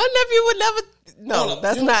gonna be? My nephew would never. No,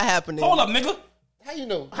 that's not happening. Hold up, nigga. How you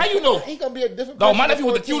know? How you know? He gonna be a different. No, my nephew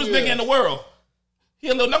was the cutest nigga in the world. He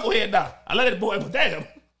a little knucklehead now. I let that boy, but damn.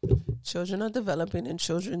 Children are developing, and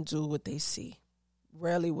children do what they see,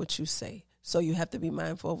 rarely what you say. So you have to be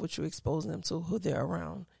mindful of what you expose them to, who they're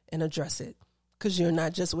around, and address it. Because you're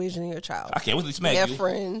not just raising your child. I can't wait to smack Their you.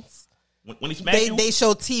 friends. When he smack you, they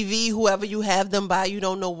show TV. Whoever you have them by, you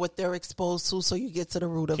don't know what they're exposed to, so you get to the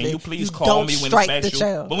root of it. can you please call me when he smacks you?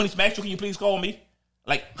 Child. But when he smacks you, can you please call me?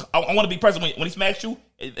 Like, I want to be present when he smacks you.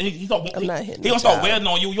 And he not hitting he gonna the start child. wailing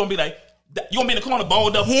on you. You gonna be like, you gonna be in the corner,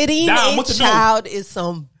 balled up, Hitting down. a What to child is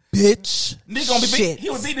some bitch Nigga gonna be shit. he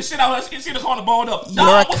was beating the shit out of us. He's in the corner, balled up. You're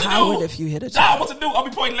Nah, a what to coward do? if you hit a Nah, child. what to do? I'll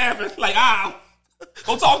be pointing laughing. Like,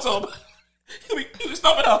 go talk to him. He be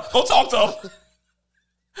stumping up. Go talk to him.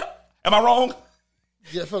 Am I wrong?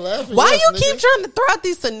 Yeah, for laughing. Why yes, you nigga. keep trying to throw out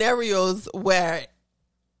these scenarios where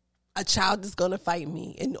a child is gonna fight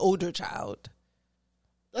me, an older child?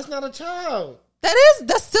 That's not a child.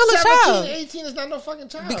 That's still a 17, child. 18 is not no fucking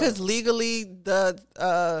child. Because legally Yes,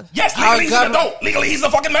 our legally he's an adult. Legally he's a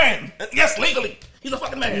fucking man. Yes, legally he's a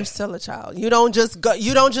fucking man. you're still a child. You don't just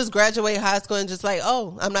graduate high school and just like,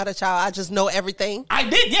 oh, I'm not a child. I just know everything. I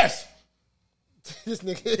did, yes. this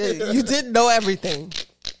nigga, You didn't know everything.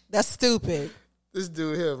 That's stupid. this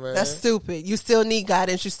dude here, man. That's stupid. You still need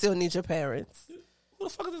guidance. You still need your parents. Who the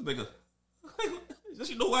fuck is this nigga? Does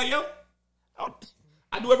she know who I am?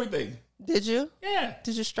 I do everything. Did you? Yeah.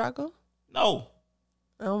 Did you struggle? No.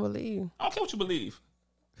 I don't believe you. I don't care what you believe.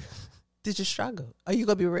 Did you struggle? Are you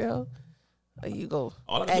gonna be real? Or you go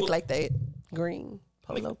All I can act do- like that green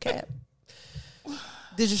polo cap?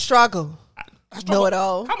 Did you struggle? I struggle. Know it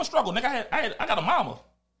all. I'm a struggle, nigga. I got a mama.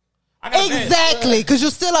 I got a dad. Exactly, because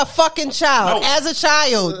you're still a fucking child. No. As a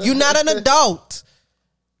child, you're not an adult.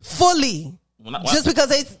 Fully. Just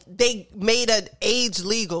because they made an age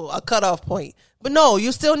legal, a cutoff point. But no,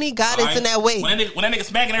 you still need guidance All right. in that way. When that nigga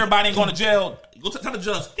smacking everybody and going to jail, go tell the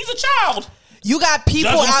judge. He's a child. You got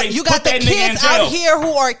people Judge gonna out. say, You got put the that nigga in kids jail. out here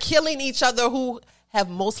who are killing each other, who have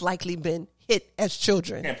most likely been hit as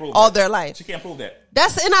children Can't prove all that. their life. She can't prove that.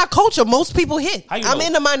 That's in our culture. Most people hit. How you I'm know?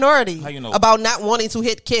 in the minority How you know? about not wanting to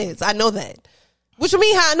hit kids. I know that. What you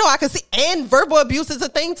mean? How I know? I can see. And verbal abuse is a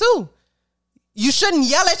thing too. You shouldn't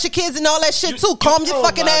yell at your kids and all that shit too. Calm your oh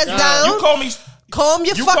fucking my ass God. down. You call me. Calm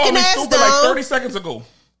your You called fucking me ass stupid down. like 30 seconds ago.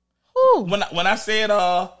 Who? When I said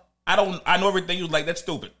I know everything, you was like, that's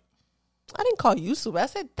stupid. I didn't call you stupid. I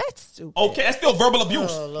said that's stupid. Okay, that's still verbal abuse.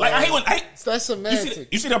 Oh, Lord. Like I hate when That's semantic.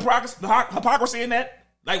 you see the hypocrisy in that.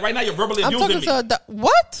 Like right now, you're verbally I'm abusing talking me. to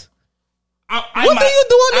what? I'm What do you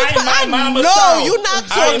do on this? I am my mama's No, child. you're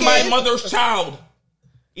not I am my talking. mother's child.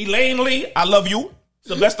 Elaine Lee, I love you.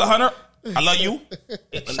 Sylvester Hunter, I love you.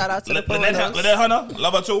 Shout out to the Lynette Pornos. Hunter, I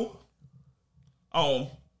love her too.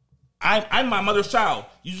 I'm my mother's child.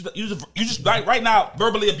 You just right now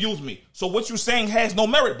verbally abuse me. So what you saying has no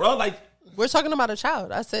merit, bro. Like We're talking about a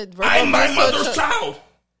child. I said verbal I'm my abuse to a mother's child.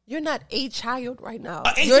 You're not a child right now.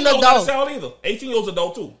 18 You're an year old not a adult. child either. 18-year-old's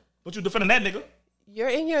adult too. But you defending that nigga. You're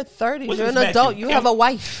in your 30s. What's You're an this smack adult. you? You have a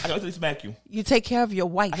wife. I can't wait till he smack you. You take care of your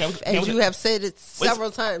wife, as you have said it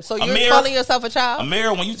several times. So you're Amir- calling yourself a child?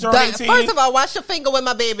 Amir, when you turn That- 18, First of all, wash your finger with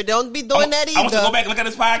my baby. Don't be doing that either. I want you to go back and look at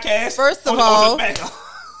this podcast. First of I want all- you to smack him.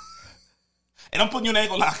 And I'm putting you in an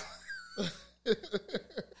ankle lock.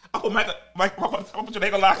 I put Mike, I'll put you in an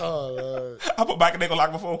ankle lock. Oh, Lord. I put Mike in an ankle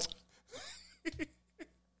lock before.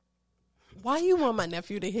 Why you want my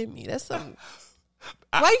nephew to hit me? That's something.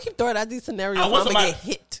 Why you keep throwing out these scenarios I where want I'm going to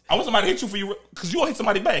somebody get hit? I want somebody to hit you for you because you don't hit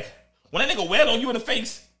somebody back. When that nigga wail on you in the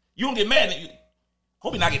face, you don't get mad at you.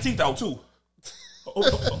 Hope he not get teeth out too. Hope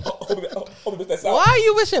he miss that sound. Why are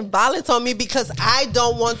you wishing violence on me? Because I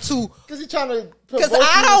don't want to. Because he's trying to Because provoke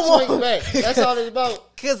I you don't to swing want. back. That's all it's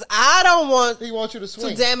about. Because I don't want He wants you to to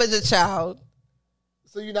swing. damage a child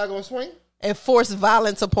So you're not going to swing? and force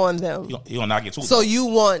violence upon them. He don't not get too. So you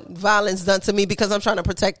want violence done to me because I'm trying to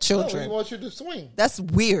protect No, he children. wants you to swing. That's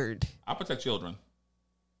weird. I protect children,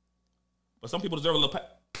 but some people deserve a little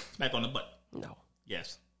smack on the butt. No.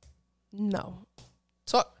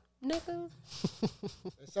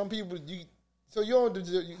 So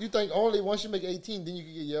you think only once you make 18, then you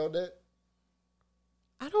can get yelled at?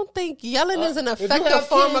 I don't think yelling is an If you effective have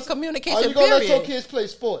form kids, of communication. Are you gonna period. let your kids play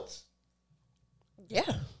sports? Yeah,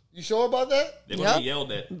 You sure about that? They're gonna get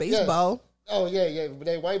yelled at. baseball. Oh yeah. But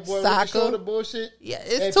that white boy with Soccer. the shoulder bullshit. Yeah,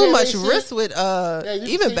 They it's too pay much they risk shit. with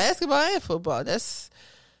you even see- basketball and football. That's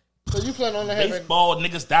So you plan on having? Baseball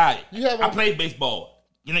niggas die. You I played baseball.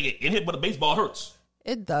 You nigga get hit, but the baseball hurts.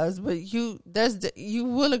 it does, but you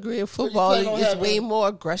will agree in football plan on it's having- way more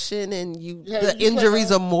aggression and the plan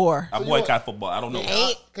injuries on- are more. I boycott football. I don't know.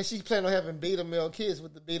 Because she planned on having beta male kids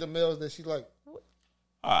with the beta males that she like.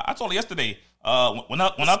 I told her yesterday. When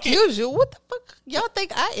her kid Excuse you, what the fuck y'all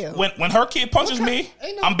think I am? when her kid punches me,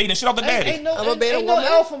 ain't no- I'm beating the shit out the daddy. Ain't no, I'm a ain't, beta ain't no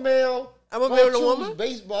woman? alpha male. I'm a gonna beta choose woman?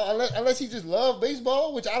 Baseball unless he just love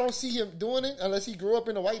baseball, which I don't see him doing it unless he grew up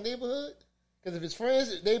in a white neighborhood. Because if his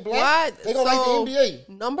friends they black, Why? they gonna like the NBA.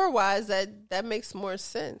 Number wise, that makes more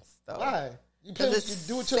sense though. Why? You Because you it's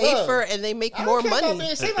do it to safer love. and they make I more don't care about money.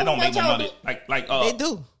 being safe. They I don't want make my more child money. do- They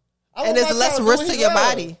do, I and want there's my less child to do risk what to he your love.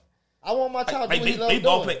 body. I want my child to do what he love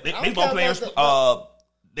baseball doing. I don't baseball care players. about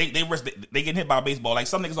They risk. They get hit by baseball. Like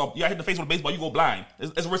some niggas, you hit the face with a baseball, you go blind.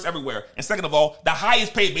 There's risk everywhere. And second of all, the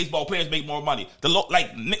highest paid baseball players make more money.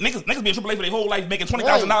 Niggas be in AAA for their whole life making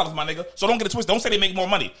 $20,000, my nigga. So don't get it twisted. Don't say they make more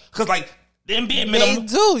money because like the NBA They minimum.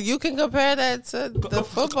 do. You can compare that to the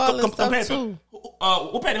football and stuff too.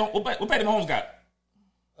 What Patty Mahomes got?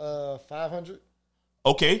 500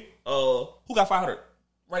 Okay. Who got 500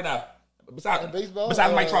 right now? Besides in baseball.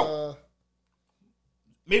 Besides Mike Trout.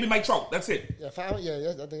 Maybe Mike Trout. That's it. Yeah, 500. Yeah,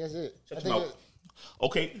 I think that's it. Shut your mouth.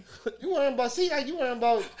 Okay. You worrying about? See, like you worrying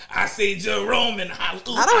about? I say Jerome and I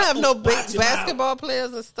don't have no big basketball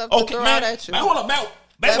players and stuff to Okay, throw man. out at you. Man, hold up, man.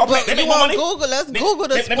 Basketball player. They you make more want money. Google? Let's Name- Google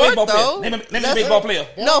the name a sport baseball player. though. Name a Let's- baseball player.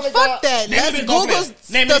 No, They fuck got- that. Name a Let's baseball Google player.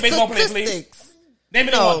 Name me a the baseball player, please. statistics. Name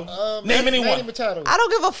anyone. Name anyone. Manny Machado. I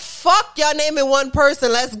don't give a fuck. Y'all naming one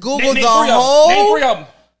person. Let's Google Name the three of them. whole. Name three of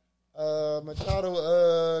them.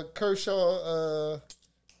 Machado, Kershaw,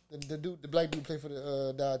 the dude, the black dude, play for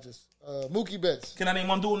the Dodgers. Mookie Betts. Can I name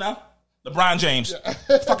one dude now? LeBron James.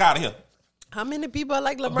 Fuck out of here. How many people are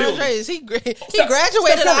like LeBron billion. James? He graduated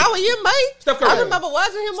Steph Curry. our year, mate. Steph Curry. I remember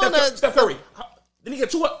watching him on the. Steph Curry. Didn't he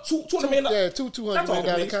get $200 million? Yeah, $200 That's all,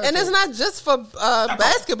 million please. contract. And it's not just for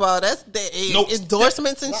basketball. That's the Nope.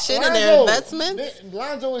 endorsements and shit and their investments.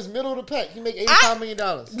 Lonzo is middle of the pack. He make $85 million.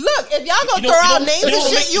 Look, if y'all gonna You throw know- out names you know and what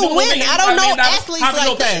shit, make- you know what win. make I don't know $85 million? athletes Javi like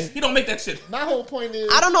Lopez. that. He don't make that shit. My whole point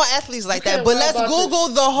is, I don't know athletes like that. can't But worry let's about Google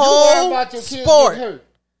your- the you worry whole about your kids sport. getting hurt.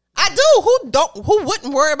 I do. Who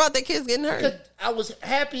wouldn't worry about their kids getting 'Cause hurt? I was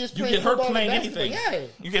happiest You playing get hurt football and playing basketball. anything. Yeah.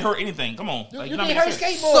 You get hurt anything. Come on. You Like, get not hurt making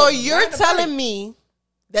sense. skateboarding. So you're Riding a telling bike. me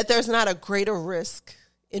that there's not a greater risk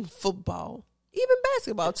in football, even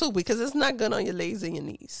basketball too, because it's not good on your legs and your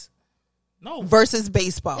knees, No. versus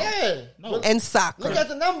baseball Yeah. No. and soccer. Look at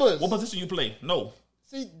the numbers. What position you play? No.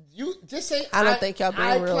 See, you just say. I don't think y'all being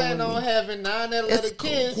I real plan with on me. having non-athletic It's cool.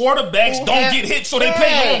 kids. Quarterbacks who don't have- get hit, so they Yeah.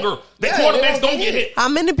 play longer. The Yeah, quarterbacks they don't get hit. How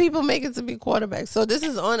many people make it to be quarterbacks? So this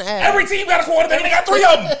is on average. Every team got a quarterback. They got three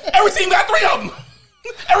of them. Every team got three of them.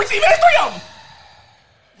 Every team has three of them.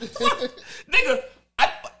 Nigga,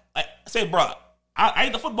 I say, bro, I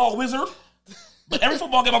ain't the football wizard, but every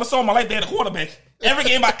football game I ever saw in my life, they had a quarterback. Every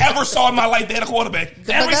game I ever saw in my life, they had a quarterback. Every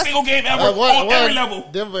that's- single game ever, on every level.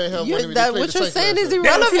 Denver ain't have You- money when that they played what the you're Saints saying last is year. They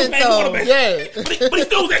had a irrelevant two-man though. quarterback. Yeah. But he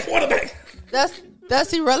still was that quarterback.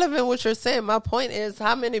 That's irrelevant. What you're saying. My point is,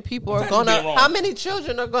 how many people are Exactly gonna? being wrong. How many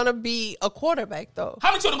children are gonna be a quarterback though?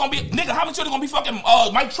 How many children gonna be, nigga? How many children gonna be fucking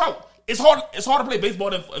Mike Trout? It's hard. It's harder to play baseball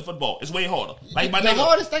than football. It's way harder. Like my The nigga.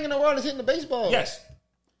 hardest thing in the world is hitting the baseball. Yes.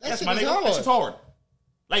 That Yes, shit my is nigga. hard. That shit's hard.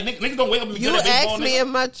 Like niggas don't wake up and be You good at baseball. asked me nigga. if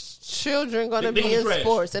my children gonna They be gonna be in trash.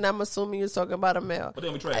 sports, and I'm assuming you're talking about a male. But they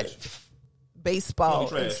gonna be trash. Baseball They gonna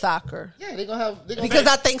be and trash. soccer. Yeah, they're gonna have. They gonna Because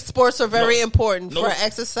I think sports are very No. important No. for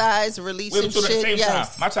exercise, We're releasing doing it at the shit. same Yes.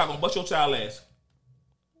 time. My child gonna bust your child ass.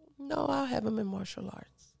 No, I'll have them in martial arts.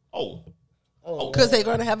 Oh, Because they're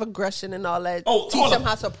going to have aggression and all that. Oh, Teach hold them up.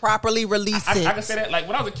 how to properly release I it. can say that. Like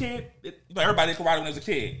when I was a kid, you know, everybody did karate when I was a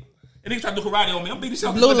kid. And niggas tried to do karate on me. I'm beating shit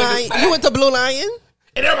out Blue these Lion. niggas. You went to Blue Lion?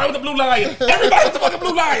 And everybody with the blue lion. Everybody with the fucking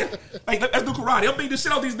blue lion. Like, let's do karate. I'm beating the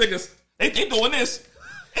shit out these niggas. They doing this.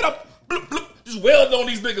 And I'm bloop, bloop, just welding on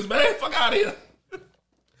these niggas, man. Fuck out of here.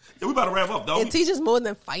 Yeah, we about to wrap up, dog. It teaches more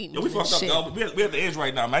than fighting. Yeah, we and fucked up, shit. dog. We at the edge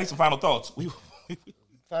right now, man. I need some final thoughts. find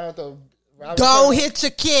out the. Don't hit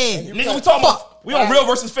your kid. Nigga, we talking about, we on real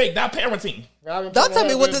versus fake, not parenting. Don't Don't tell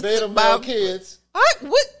me what this beta is male about. kids.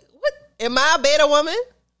 What? Am I a beta woman?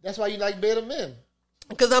 That's why you like beta men.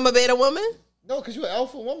 Because I'm a beta woman? No, because you're an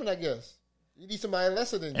alpha woman, I guess. You need somebody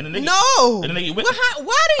lesser than you. And the nigga, No. And the nigga, Why do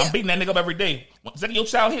you? I'm beating that nigga up every day. Second your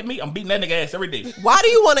child hit me, I'm beating that nigga ass every day. Why do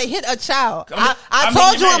you want to hit a child? I I'm told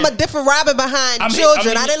hitting you your I'm man. a different Robin behind I'm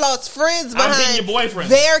children. I hitting- done lost friends I'm hitting behind your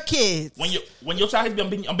boyfriend. their kids. When your child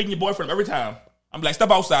hits me, I'm beating your boyfriend every time. I'm like,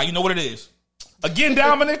 step outside. You know what it is. Again,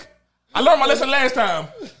 Dominic. I learned my lesson last time.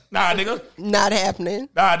 Nah, nigga. Not happening.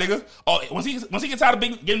 Nah, nigga. Oh, once he gets tired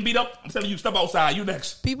of getting beat up, I'm telling you, step outside. You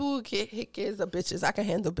next. People who hit kids are bitches. I can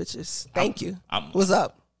handle bitches. Thank you. I'm- What's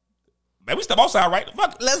up? Man, we step outside, right?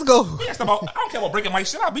 Fuck. Let's go. We ain't step out. I don't care about breaking my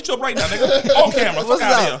shit. I'll beat you up right now, nigga. On camera. What's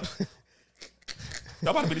Fuck out up? of here.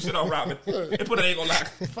 Y'all about to beat the shit out of Robin. And put an ankle lock.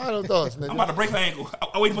 Final thoughts, nigga. I'm about to break her ankle.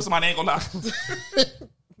 I'm waiting for somebody ankle lock.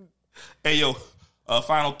 Hey, yo.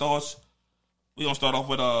 Final thoughts. We gonna start off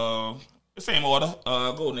with the same order.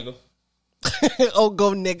 Go, nigga. Oh,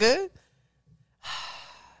 go nigga.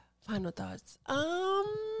 Final thoughts.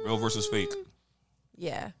 Real versus fake.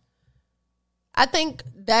 Yeah. I think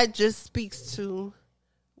that just speaks to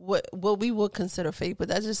what we would consider fake, but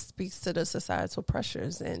that just speaks to the societal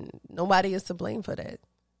pressures, and nobody is to blame for that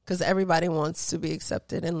because everybody wants to be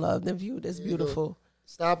accepted and loved and viewed as beautiful.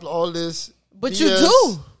 Stop all this. But BS. you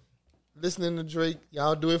do. Listening to Drake,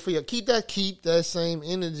 y'all do it for you. Keep that same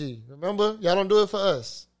energy. Remember, y'all don't do it for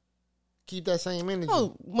us. Keep that same energy.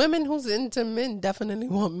 Oh, women who's into men definitely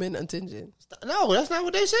want men attention. No, that's not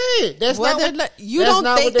what they said. That's Well, not what you that's don't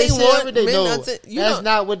not think what they say want every day. men No, that's that's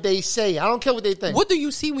not what they say. I don't care what they think. What do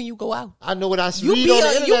you see when you go out? I know what I You read on the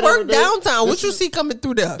internet. you every work day. downtown. What This you is- see coming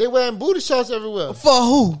through there? They wearing booty shorts everywhere. For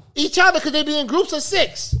who? Each other because they be in groups of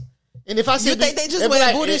 6. And if I see You think they just they be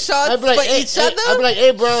wear booty shorts I'd be like, for hey, each hey, other? I'd be like,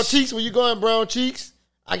 hey, brown cheeks. When you going brown cheeks,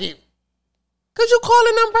 I get. Cause you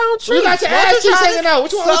calling them brown trees. You got your Why ass you cheeks trying hanging to- out.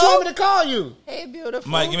 Which one So? you want me to call you? Hey, beautiful.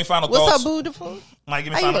 Mike, give me final What's thoughts. up, beautiful? Mike,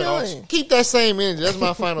 give me How you final thoughts. doing? Keep that same energy. That's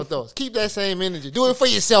my final thoughts. Keep that same energy. Do it for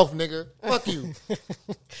yourself, nigga. Fuck you.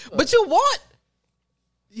 But you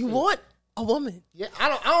want a woman. Yeah,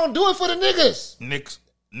 I don't do it for the niggas.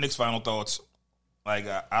 Nick's final thoughts. Like,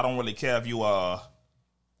 I don't really care if you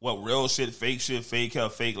what real shit, fake hair,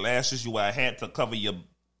 fake lashes. You wear a hat to cover your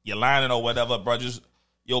lining or whatever, bro. Just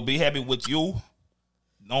be happy with you.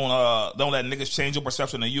 Don't let niggas change your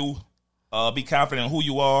perception of you. Be confident in who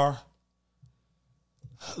you are.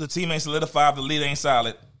 The team ain't solidified. The lead ain't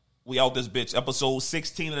solid. We out this bitch. Episode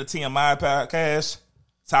 16 of the TMI podcast.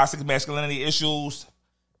 Toxic masculinity issues.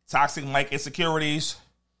 Toxic Mike insecurities.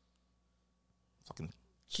 Fucking.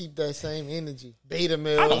 Keep that same energy. Beta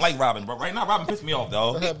males. I don't like Robin, bro. Right now, Robin pissed me off,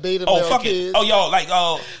 though. Beta Oh, male fuck kids. it. Oh, yo, like,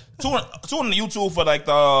 tune in the YouTube for, like,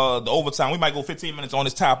 the overtime. We might go 15 minutes on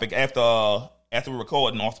this topic after we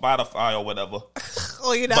recording on Spotify or whatever.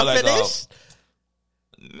 Oh, you're not But, like, finished?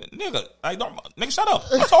 Nigga, shut up.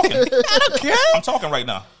 I'm talking. I don't care. I'm talking right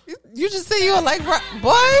now. You just say you were like,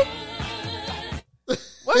 boy.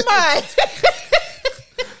 What my?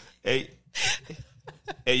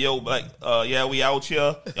 Hey, yo, like, yeah, we out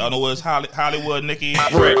here. Y'all know what it's Hollywood, Nikki.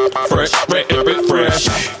 Fresh. My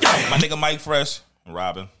nigga Mike Fresh. And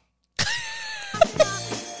Robin.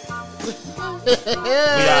 We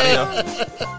out here.